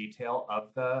the detail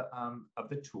of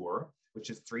the tour, which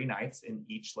is 3 nights in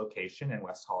each location in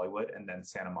West Hollywood and then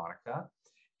Santa Monica.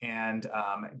 And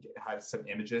it has some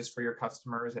images for your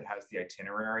customers. It has the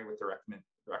itinerary with the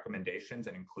recommendations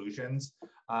and inclusions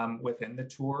within the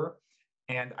tour.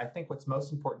 And I think what's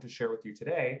most important to share with you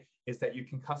today is that you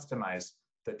can customize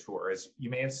the tour. As you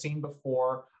may have seen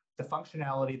before, the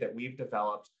functionality that we've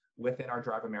developed within our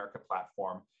Drive America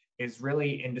platform is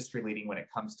really industry leading when it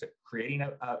comes to creating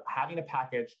having a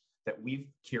package that we've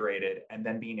curated and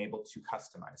then being able to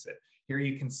customize it. Here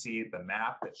you can see the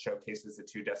map that showcases the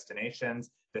 2 destinations.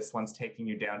 This one's taking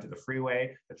you down to the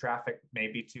freeway. The traffic may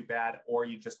be too bad, or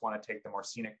you just want to take the more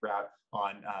scenic route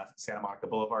on Santa Monica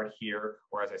Boulevard here,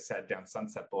 or as I said, down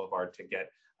Sunset Boulevard to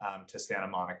get to Santa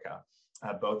Monica.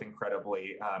 Both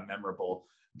incredibly memorable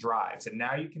drives. And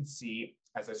now you can see,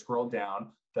 as I scroll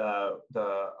down,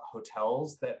 the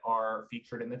hotels that are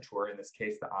featured in the tour, in this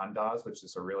case, the Andaz, which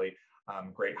is a really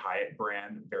great Hyatt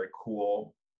brand, very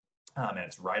cool, and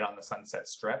it's right on the Sunset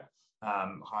Strip.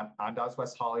 Andaz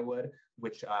West Hollywood,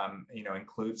 which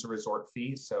includes a resort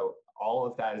fee. So all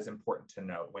of that is important to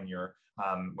note when you're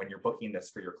booking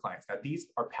this for your clients. Now, these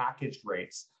are packaged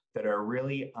rates that are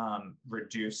really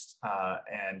reduced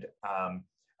and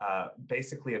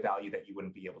basically a value that you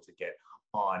wouldn't be able to get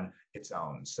on its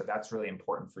own. So that's really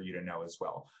important for you to know as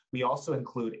well. We also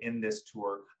include in this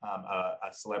tour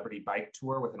a celebrity bike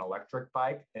tour with an electric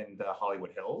bike in the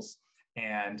Hollywood Hills,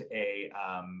 and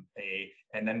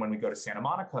and then when we go to Santa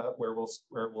Monica, where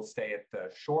we'll stay at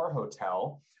the Shore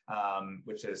Hotel,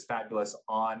 which is fabulous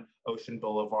on Ocean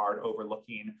Boulevard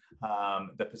overlooking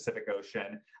the Pacific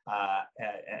Ocean.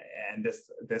 And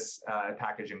this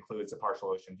package includes a partial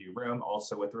ocean view room,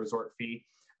 also with a resort fee.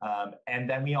 And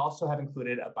then we also have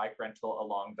included a bike rental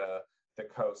along the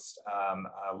coast,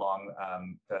 along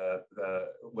the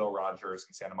Will Rogers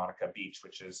and Santa Monica Beach,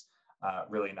 which is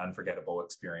really an unforgettable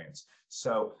experience.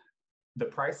 So the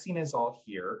pricing is all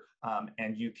here,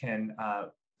 and you can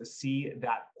see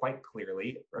that quite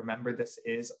clearly. Remember, this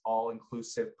is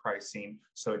all-inclusive pricing,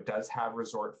 so it does have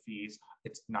resort fees.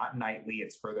 It's not nightly,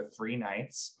 it's for the 3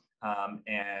 nights.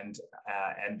 And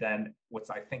then what's,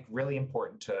 I think, really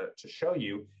important to show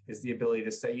you is the ability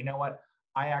to say, you know what,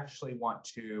 I actually want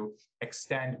to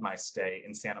extend my stay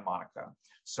in Santa Monica.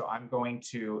 So I'm going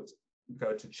to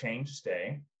go to change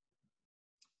stay,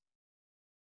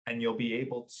 and you'll be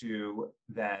able to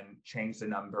then change the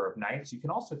number of nights. You can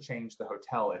also change the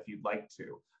hotel if you'd like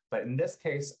to. But in this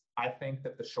case, I think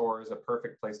that the Shore is a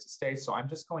perfect place to stay. So I'm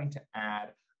just going to add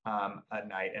a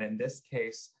night. And in this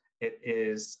case, it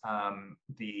is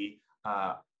the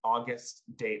August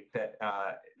date that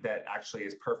actually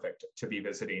is perfect to be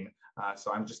visiting.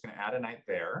 So I'm just going to add a night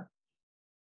there.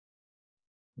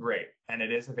 Great. And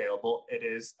it is available. It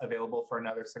is available for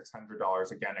another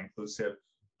 $600, again, inclusive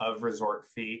of resort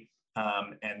fee.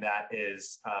 And that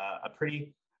is a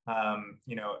pretty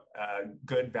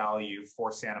good value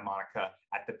for Santa Monica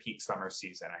at the peak summer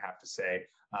season, I have to say.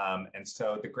 And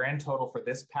so the grand total for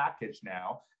this package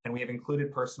now, and we have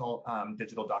included personal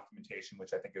digital documentation,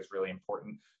 which I think is really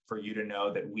important for you to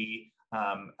know that we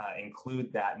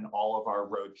include that in all of our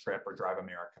road trip or Drive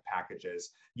America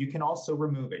packages. You can also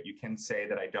remove it. You can say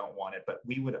that I don't want it, but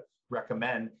we would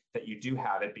recommend that you do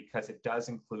have it because it does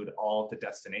include all of the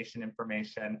destination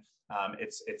information.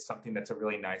 It's something that's a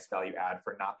really nice value add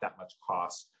for not that much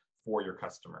cost for your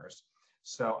customers.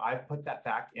 So I've put that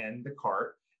back in the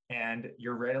cart, and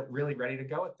you're really ready to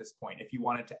go at this point. If you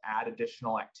wanted to add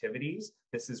additional activities,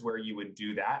 this is where you would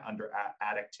do that under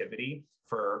add activity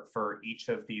for each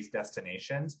of these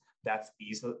destinations. That's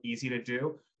easy to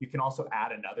do. You can also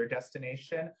add another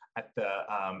destination at the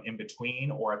in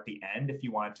between or at the end if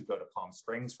you wanted to go to Palm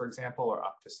Springs, for example, or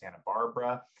up to Santa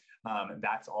Barbara.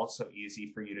 That's also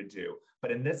easy for you to do.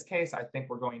 But in this case, I think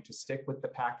we're going to stick with the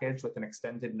package with an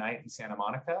extended night in Santa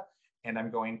Monica, and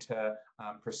I'm going to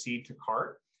proceed to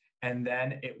cart, and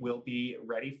then it will be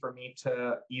ready for me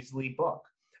to easily book.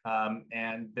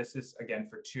 And this is, again,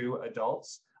 for 2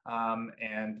 adults.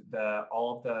 And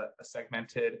all of the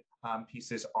segmented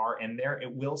pieces are in there.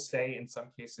 It will say in some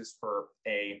cases for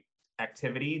a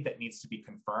activity that needs to be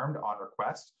confirmed on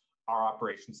request, our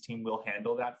operations team will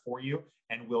handle that for you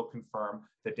and will confirm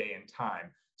the day and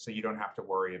time. So you don't have to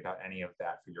worry about any of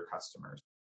that for your customers.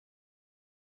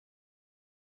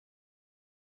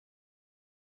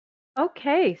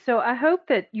 Okay, so I hope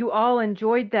that you all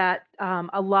enjoyed that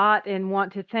a lot, and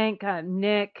want to thank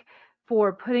Nick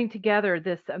for putting together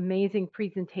this amazing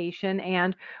presentation.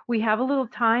 And we have a little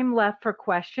time left for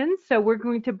questions, so we're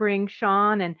going to bring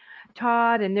Sean and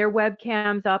Todd and their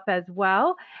webcams up as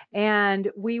well, and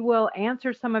we will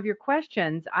answer some of your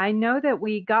questions. I know that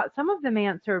we got some of them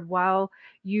answered while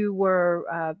you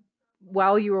were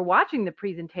watching the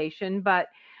presentation, but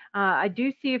I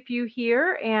do see a few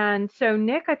here, and so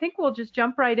Nick, I think we'll just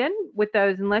jump right in with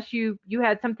those, unless you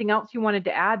had something else you wanted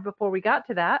to add before we got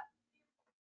to that.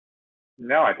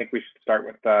 No, I think we should start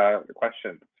with the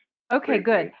questions. Okay, Please,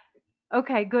 good. please.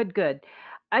 Okay, good.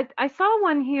 I saw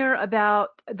one here about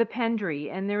the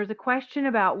Pendry, and there was a question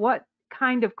about what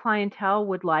kind of clientele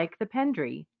would like the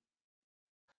Pendry.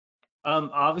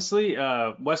 Obviously,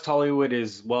 West Hollywood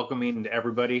is welcoming to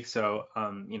everybody. So,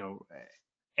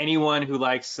 anyone who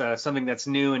likes something that's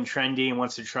new and trendy and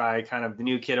wants to try kind of the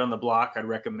new kid on the block, I'd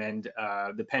recommend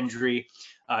the Pendry.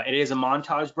 It is a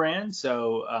Montage brand,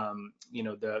 so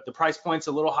the price point's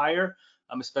a little higher,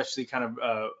 especially kind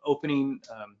of opening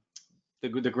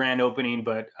the grand opening,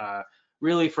 but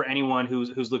really for anyone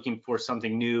who's looking for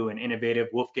something new and innovative.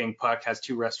 Wolfgang Puck has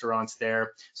 2 restaurants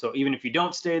there, so even if you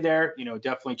don't stay there,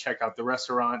 definitely check out the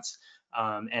restaurants.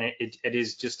 And it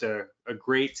is just a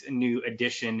great new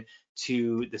addition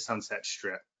to the Sunset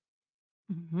Strip.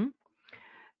 Mm-hmm.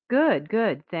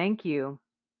 Good. Thank you.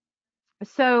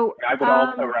 So I would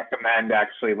also recommend,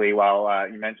 actually, Lee, while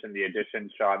you mentioned the addition,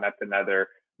 Sean, that's another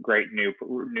great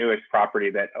newest property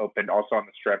that opened also on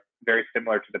the Strip, very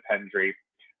similar to the Pendry,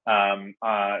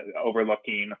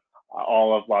 overlooking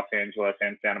all of Los Angeles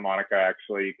and Santa Monica.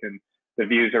 Actually, the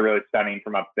views are really stunning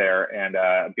from up there, and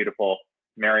a beautiful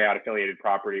Marriott affiliated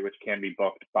property, which can be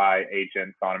booked by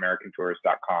agents on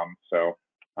AmericanTours.com. So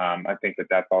I think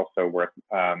that's also worth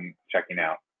checking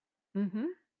out. Mm-hmm.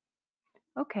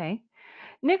 Okay.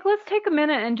 Nick, let's take a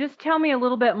minute and just tell me a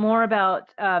little bit more about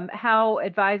how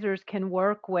advisors can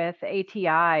work with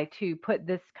ATI to put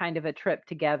this kind of a trip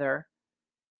together.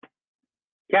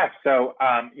 Yeah, so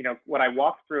what I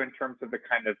walked through in terms of the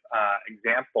kind of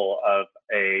example of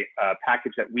a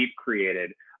package that we've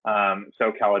created,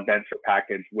 SoCal Adventure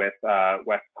package with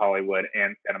West Hollywood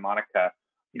and Santa Monica,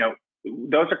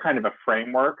 those are kind of a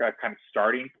framework, a kind of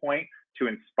starting point to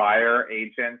inspire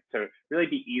agents to really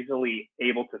be easily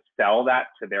able to sell that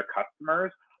to their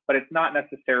customers. But it's not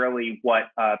necessarily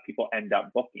what people end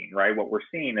up booking, right? What we're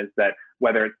seeing is that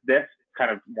whether it's this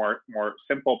kind of more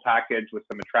simple package with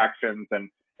some attractions and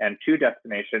 2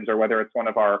 destinations, or whether it's one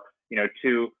of our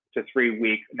 2 to 3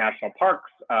 week national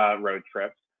parks road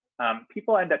trips,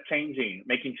 people end up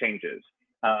making changes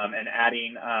and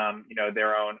adding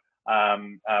their own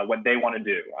what they want to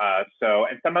do.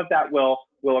 And some of that will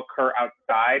occur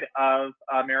outside of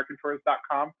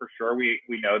AmericanTours.com for sure. We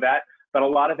know that, but a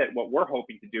lot of it, what we're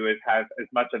hoping to do is have as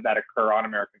much of that occur on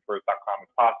AmericanTours.com as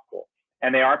possible.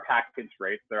 And they are package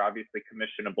rates; they're obviously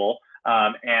commissionable,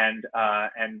 and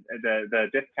the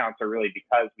discounts are really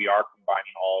because we are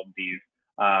combining all of these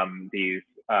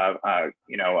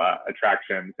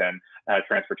attractions and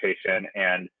transportation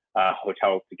and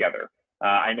hotels together.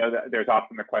 I know that there's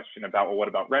often the question about, well, what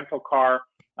about rental car?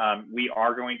 We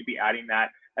are going to be adding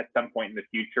that at some point in the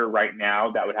future. Right now,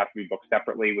 that would have to be booked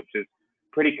separately, which is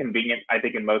pretty convenient. I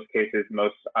think in most cases,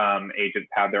 most agents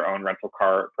have their own rental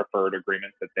car preferred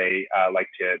agreements that they like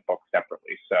to book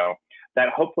separately. So that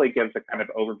hopefully gives a kind of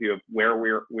overview of where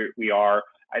we are.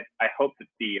 I hope that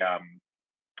the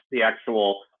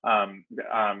actual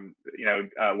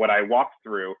what I walked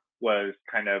through was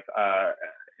kind of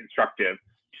instructive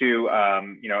to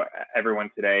everyone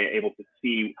today, able to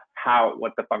see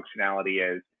what the functionality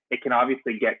is it can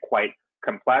obviously get quite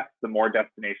complex. The more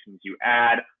destinations you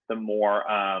add, the more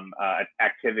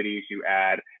activities you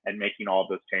add, and making all of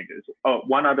those changes. Oh,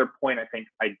 one other point I think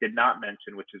I did not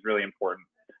mention, which is really important,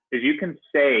 is you can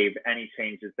save any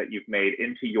changes that you've made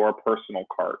into your personal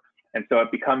cart. And so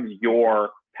it becomes your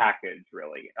package,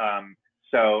 really.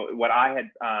 So what I had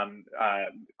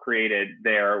created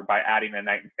there by adding a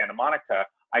night in Santa Monica,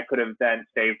 I could have then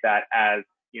saved that as,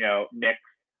 Nick's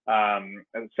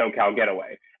SoCal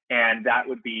getaway. And that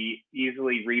would be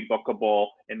easily rebookable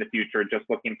in the future, just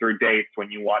looking through dates when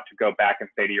you want to go back and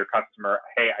say to your customer,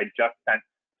 hey, I just sent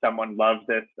someone loves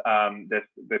this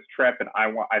this trip, and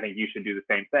I think you should do the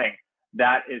same thing.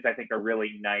 That is, I think, a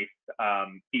really nice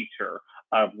feature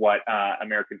of what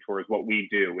American Tours, what we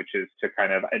do, which is to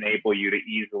kind of enable you to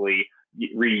easily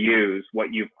reuse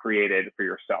what you've created for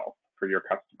yourself, for your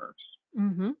customers.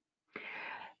 Mm-hmm.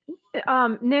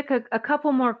 Nick, a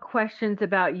couple more questions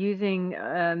about using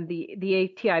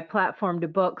the ATI platform to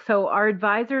book. So are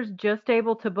advisors just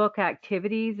able to book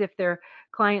activities if their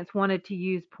clients wanted to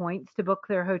use points to book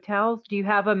their hotels? Do you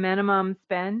have a minimum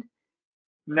spend?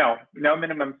 No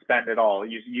minimum spend at all.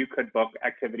 You could book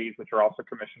activities which are also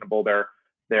commissionable.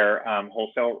 They're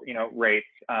wholesale, rates,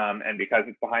 and because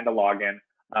it's behind a login,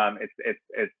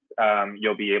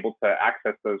 you'll be able to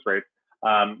access those rates.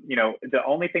 The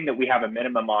only thing that we have a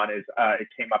minimum on is it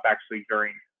came up actually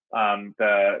during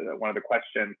one of the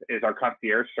questions is our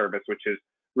concierge service, which is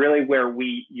really where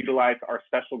we utilize our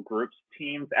special groups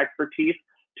team's expertise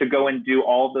to go and do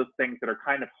all those things that are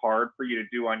kind of hard for you to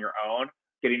do on your own,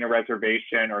 getting a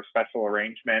reservation or special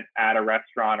arrangement at a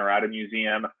restaurant or at a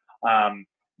museum.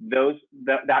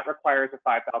 That requires a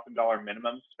 $5,000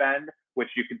 minimum spend, which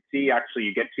you can see actually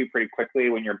you get to pretty quickly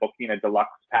when you're booking a deluxe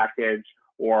package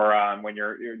or when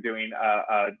you're doing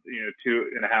a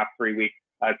 2.5, 3 week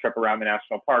trip around the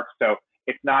national park. So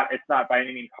it's not by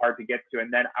any means hard to get to.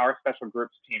 And then our special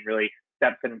groups team really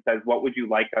steps in and says, what would you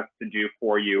like us to do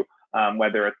for you?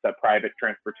 Whether it's a private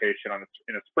transportation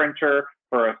in a Sprinter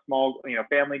for a small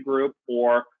family group,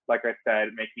 or like I said,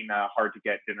 making hard to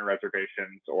get dinner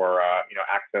reservations or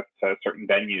access to certain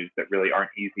venues that really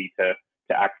aren't easy to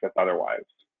access otherwise.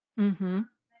 Mm-hmm.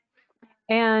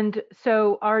 And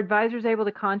so are advisors able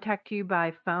to contact you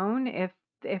by phone if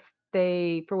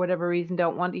they, for whatever reason,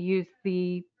 don't want to use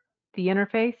the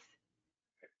interface?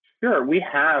 Sure, we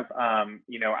have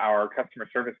our customer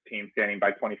service team standing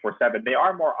by 24/7. They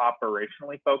are more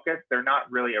operationally focused. They're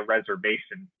not really a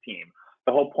reservations team.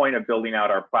 The whole point of building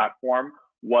out our platform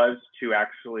was to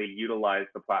actually utilize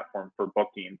the platform for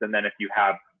bookings. And then if you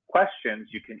have questions,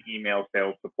 you can email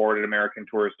sales support at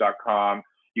AmericanTours.com.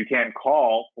 You can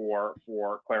call for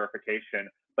clarification,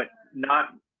 but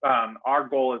not. Our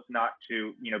goal is not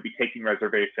to be taking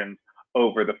reservations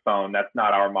over the phone. That's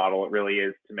not our model. It really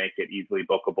is to make it easily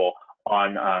bookable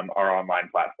on our online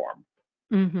platform.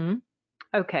 Mm-hmm.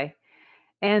 Okay.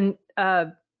 And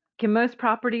can most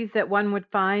properties that one would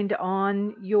find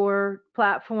on your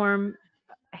platform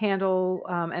handle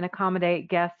and accommodate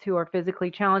guests who are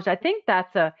physically challenged? I think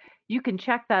you can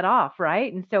check that off,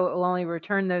 right? And so it will only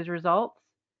return those results.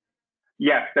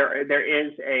 Yes, there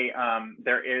is a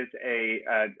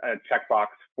checkbox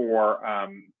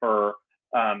for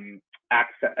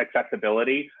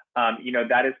accessibility.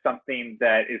 That is something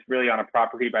that is really on a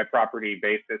property by property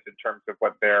basis in terms of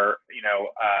what they're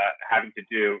having to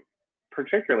do,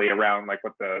 particularly around like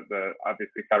what the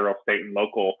obviously federal, state, and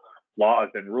local laws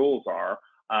and rules are.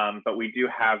 But we do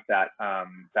have that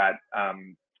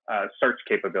search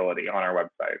capability on our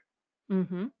website.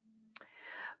 Mm-hmm.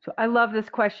 So I love this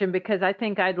question because I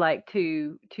think I'd like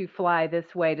to fly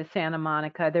this way to Santa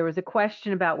Monica. There was a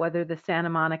question about whether the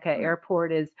Santa Monica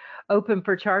airport is open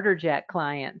for charter jet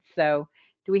clients. So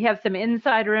do we have some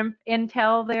insider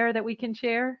intel there that we can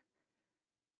share?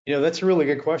 That's a really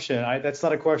good question. That's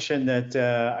not a question that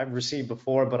I've received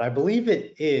before, but I believe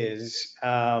it is.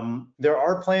 There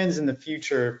are plans in the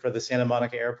future for the Santa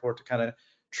Monica airport to kind of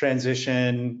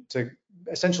transition to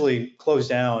essentially close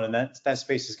down, and that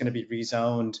space is going to be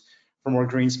rezoned for more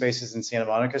green spaces in Santa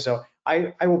Monica. So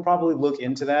I will probably look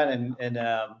into that and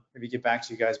maybe get back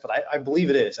to you guys, but I believe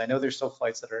it is. I know there's still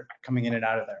flights that are coming in and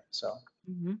out of there. So.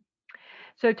 Mm-hmm.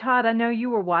 So Todd, I know you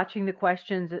were watching the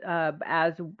questions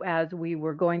as we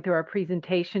were going through our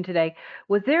presentation today.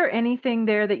 Was there anything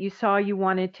there that you saw you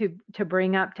wanted to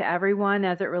bring up to everyone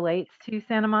as it relates to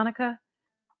Santa Monica?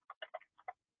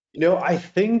 I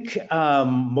think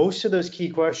most of those key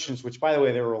questions, which by the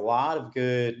way, there were a lot of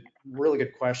good really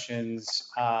good questions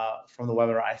from the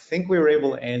webinar. I think we were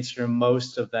able to answer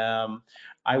most of them.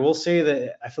 I will say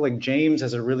that I feel like James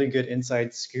has a really good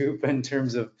inside scoop in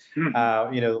terms of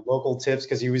local tips,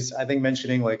 because he was, I think,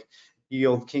 mentioning like Ye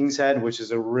Olde King's Head, which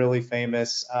is a really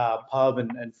famous pub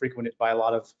and frequented by a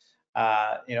lot of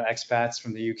expats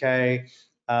from the UK.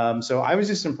 So I was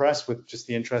just impressed with just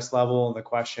the interest level and the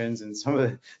questions and some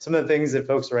of the things that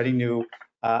folks already knew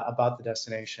about the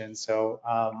destination. So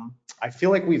I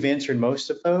feel like we've answered most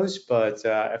of those, but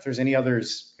if there's any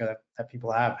others that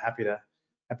people have, happy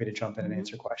to jump in and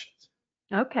answer questions.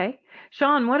 Okay.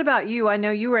 Sean, what about you? I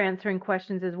know you were answering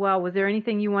questions as well. Was there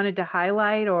anything you wanted to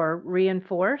highlight or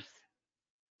reinforce?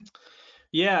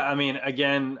 Yeah, I mean,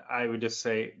 again, I would just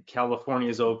say California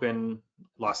is open,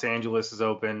 Los Angeles is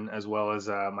open, as well as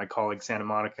my colleagues Santa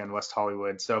Monica and West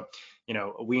Hollywood. So,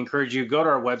 we encourage you, go to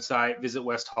our website, visit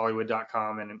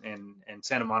westhollywood.com and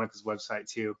Santa Monica's website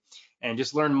too, and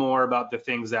just learn more about the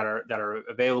things that are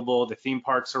available. The theme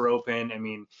parks are open. I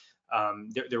mean,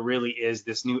 there really is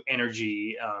this new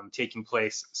energy taking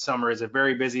place. Summer is a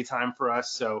very busy time for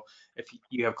us. So if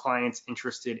you have clients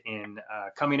interested in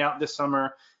coming out this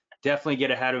summer, definitely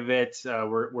get ahead of it.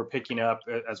 We're picking up,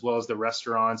 as well as the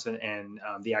restaurants and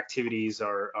the activities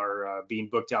are being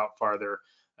booked out farther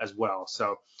as well.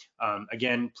 So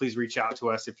again, please reach out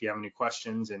to us if you have any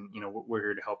questions, and we're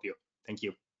here to help you. Thank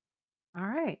you. All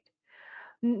right.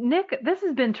 Nick, this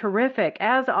has been terrific.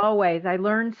 As always, I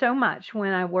learned so much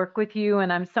when I work with you,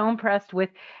 and I'm so impressed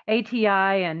with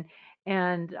ATI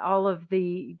and all of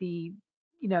the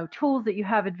tools that you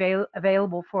have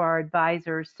available for our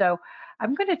advisors. So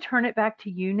I'm going to turn it back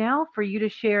to you now for you to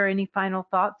share any final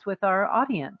thoughts with our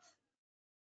audience.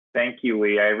 Thank you,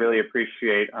 Lee. I really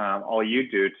appreciate all you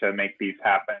do to make these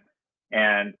happen.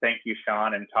 And thank you,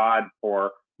 Sean and Todd,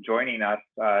 for joining us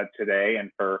today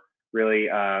and for really,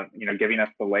 giving us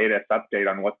the latest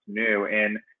update on what's new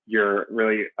in your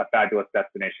really fabulous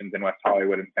destinations in West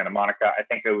Hollywood and Santa Monica. I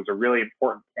think it was a really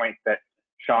important point that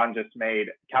Sean just made.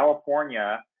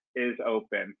 California is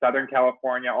open. Southern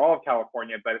California, all of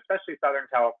California, but especially Southern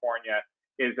California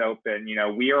is open.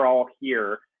 We are all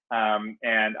here.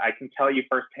 And I can tell you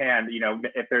firsthand,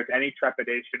 if there's any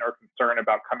trepidation or concern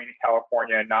about coming to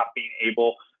California and not being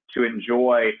able to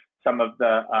enjoy some of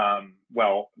the,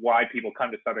 why people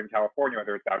come to Southern California,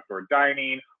 whether it's outdoor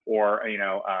dining or,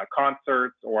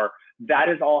 concerts, or that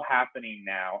is all happening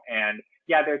now. And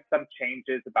yeah, there's some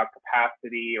changes about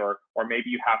capacity, or maybe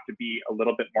you have to be a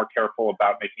little bit more careful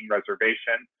about making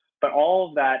reservations. But all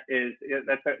of that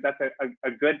that's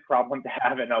a good problem to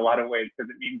have in a lot of ways, because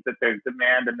it means that there's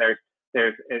demand and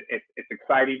it's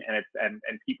exciting,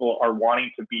 and people are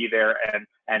wanting to be there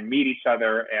and meet each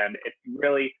other, and it's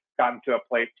really gotten to a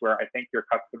place where I think your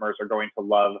customers are going to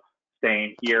love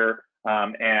staying here,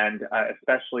 and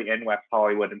especially in West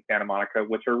Hollywood and Santa Monica,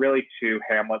 which are really two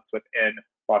hamlets within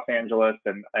Los Angeles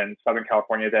and Southern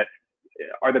California that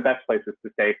are the best places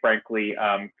to stay, frankly,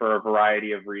 for a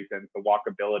variety of reasons. The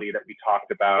walkability that we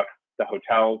talked about, the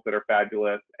hotels that are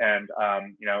fabulous, and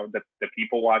the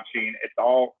people watching. It's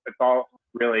all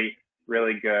really,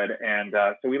 really good. And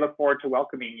so we look forward to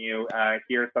welcoming you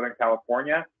here in Southern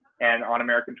California and on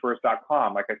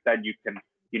AmericanTours.com. Like I said, you can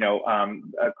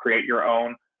create your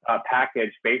own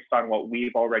package based on what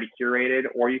we've already curated,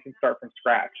 or you can start from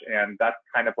scratch. And that's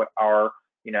kind of what our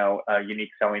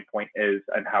unique selling point is,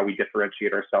 and how we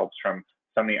differentiate ourselves from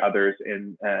some of the others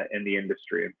in the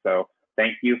industry. And so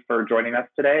thank you for joining us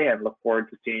today, and look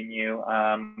forward to seeing you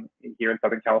here in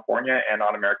Southern California and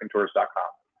on AmericanTours.com.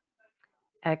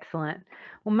 Excellent.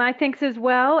 Well, my thanks as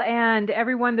well. And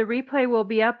everyone, the replay will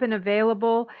be up and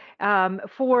available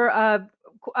for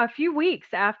a few weeks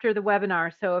after the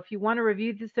webinar. So if you want to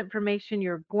review this information,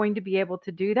 you're going to be able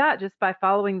to do that just by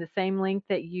following the same link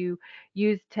that you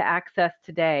used to access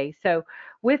today. So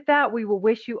with that, we will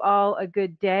wish you all a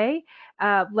good day.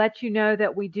 Let you know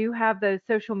that we do have those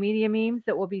social media memes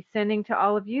that we'll be sending to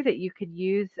all of you that you could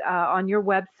use on your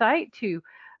website to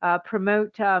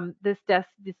promote this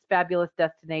fabulous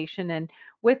destination. And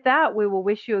with that, we will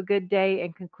wish you a good day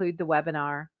and conclude the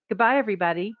webinar. Goodbye,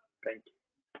 everybody. Thank you.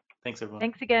 Thanks, everyone.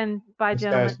 Thanks again. Bye, Thanks,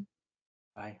 gentlemen. guys.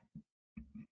 Bye.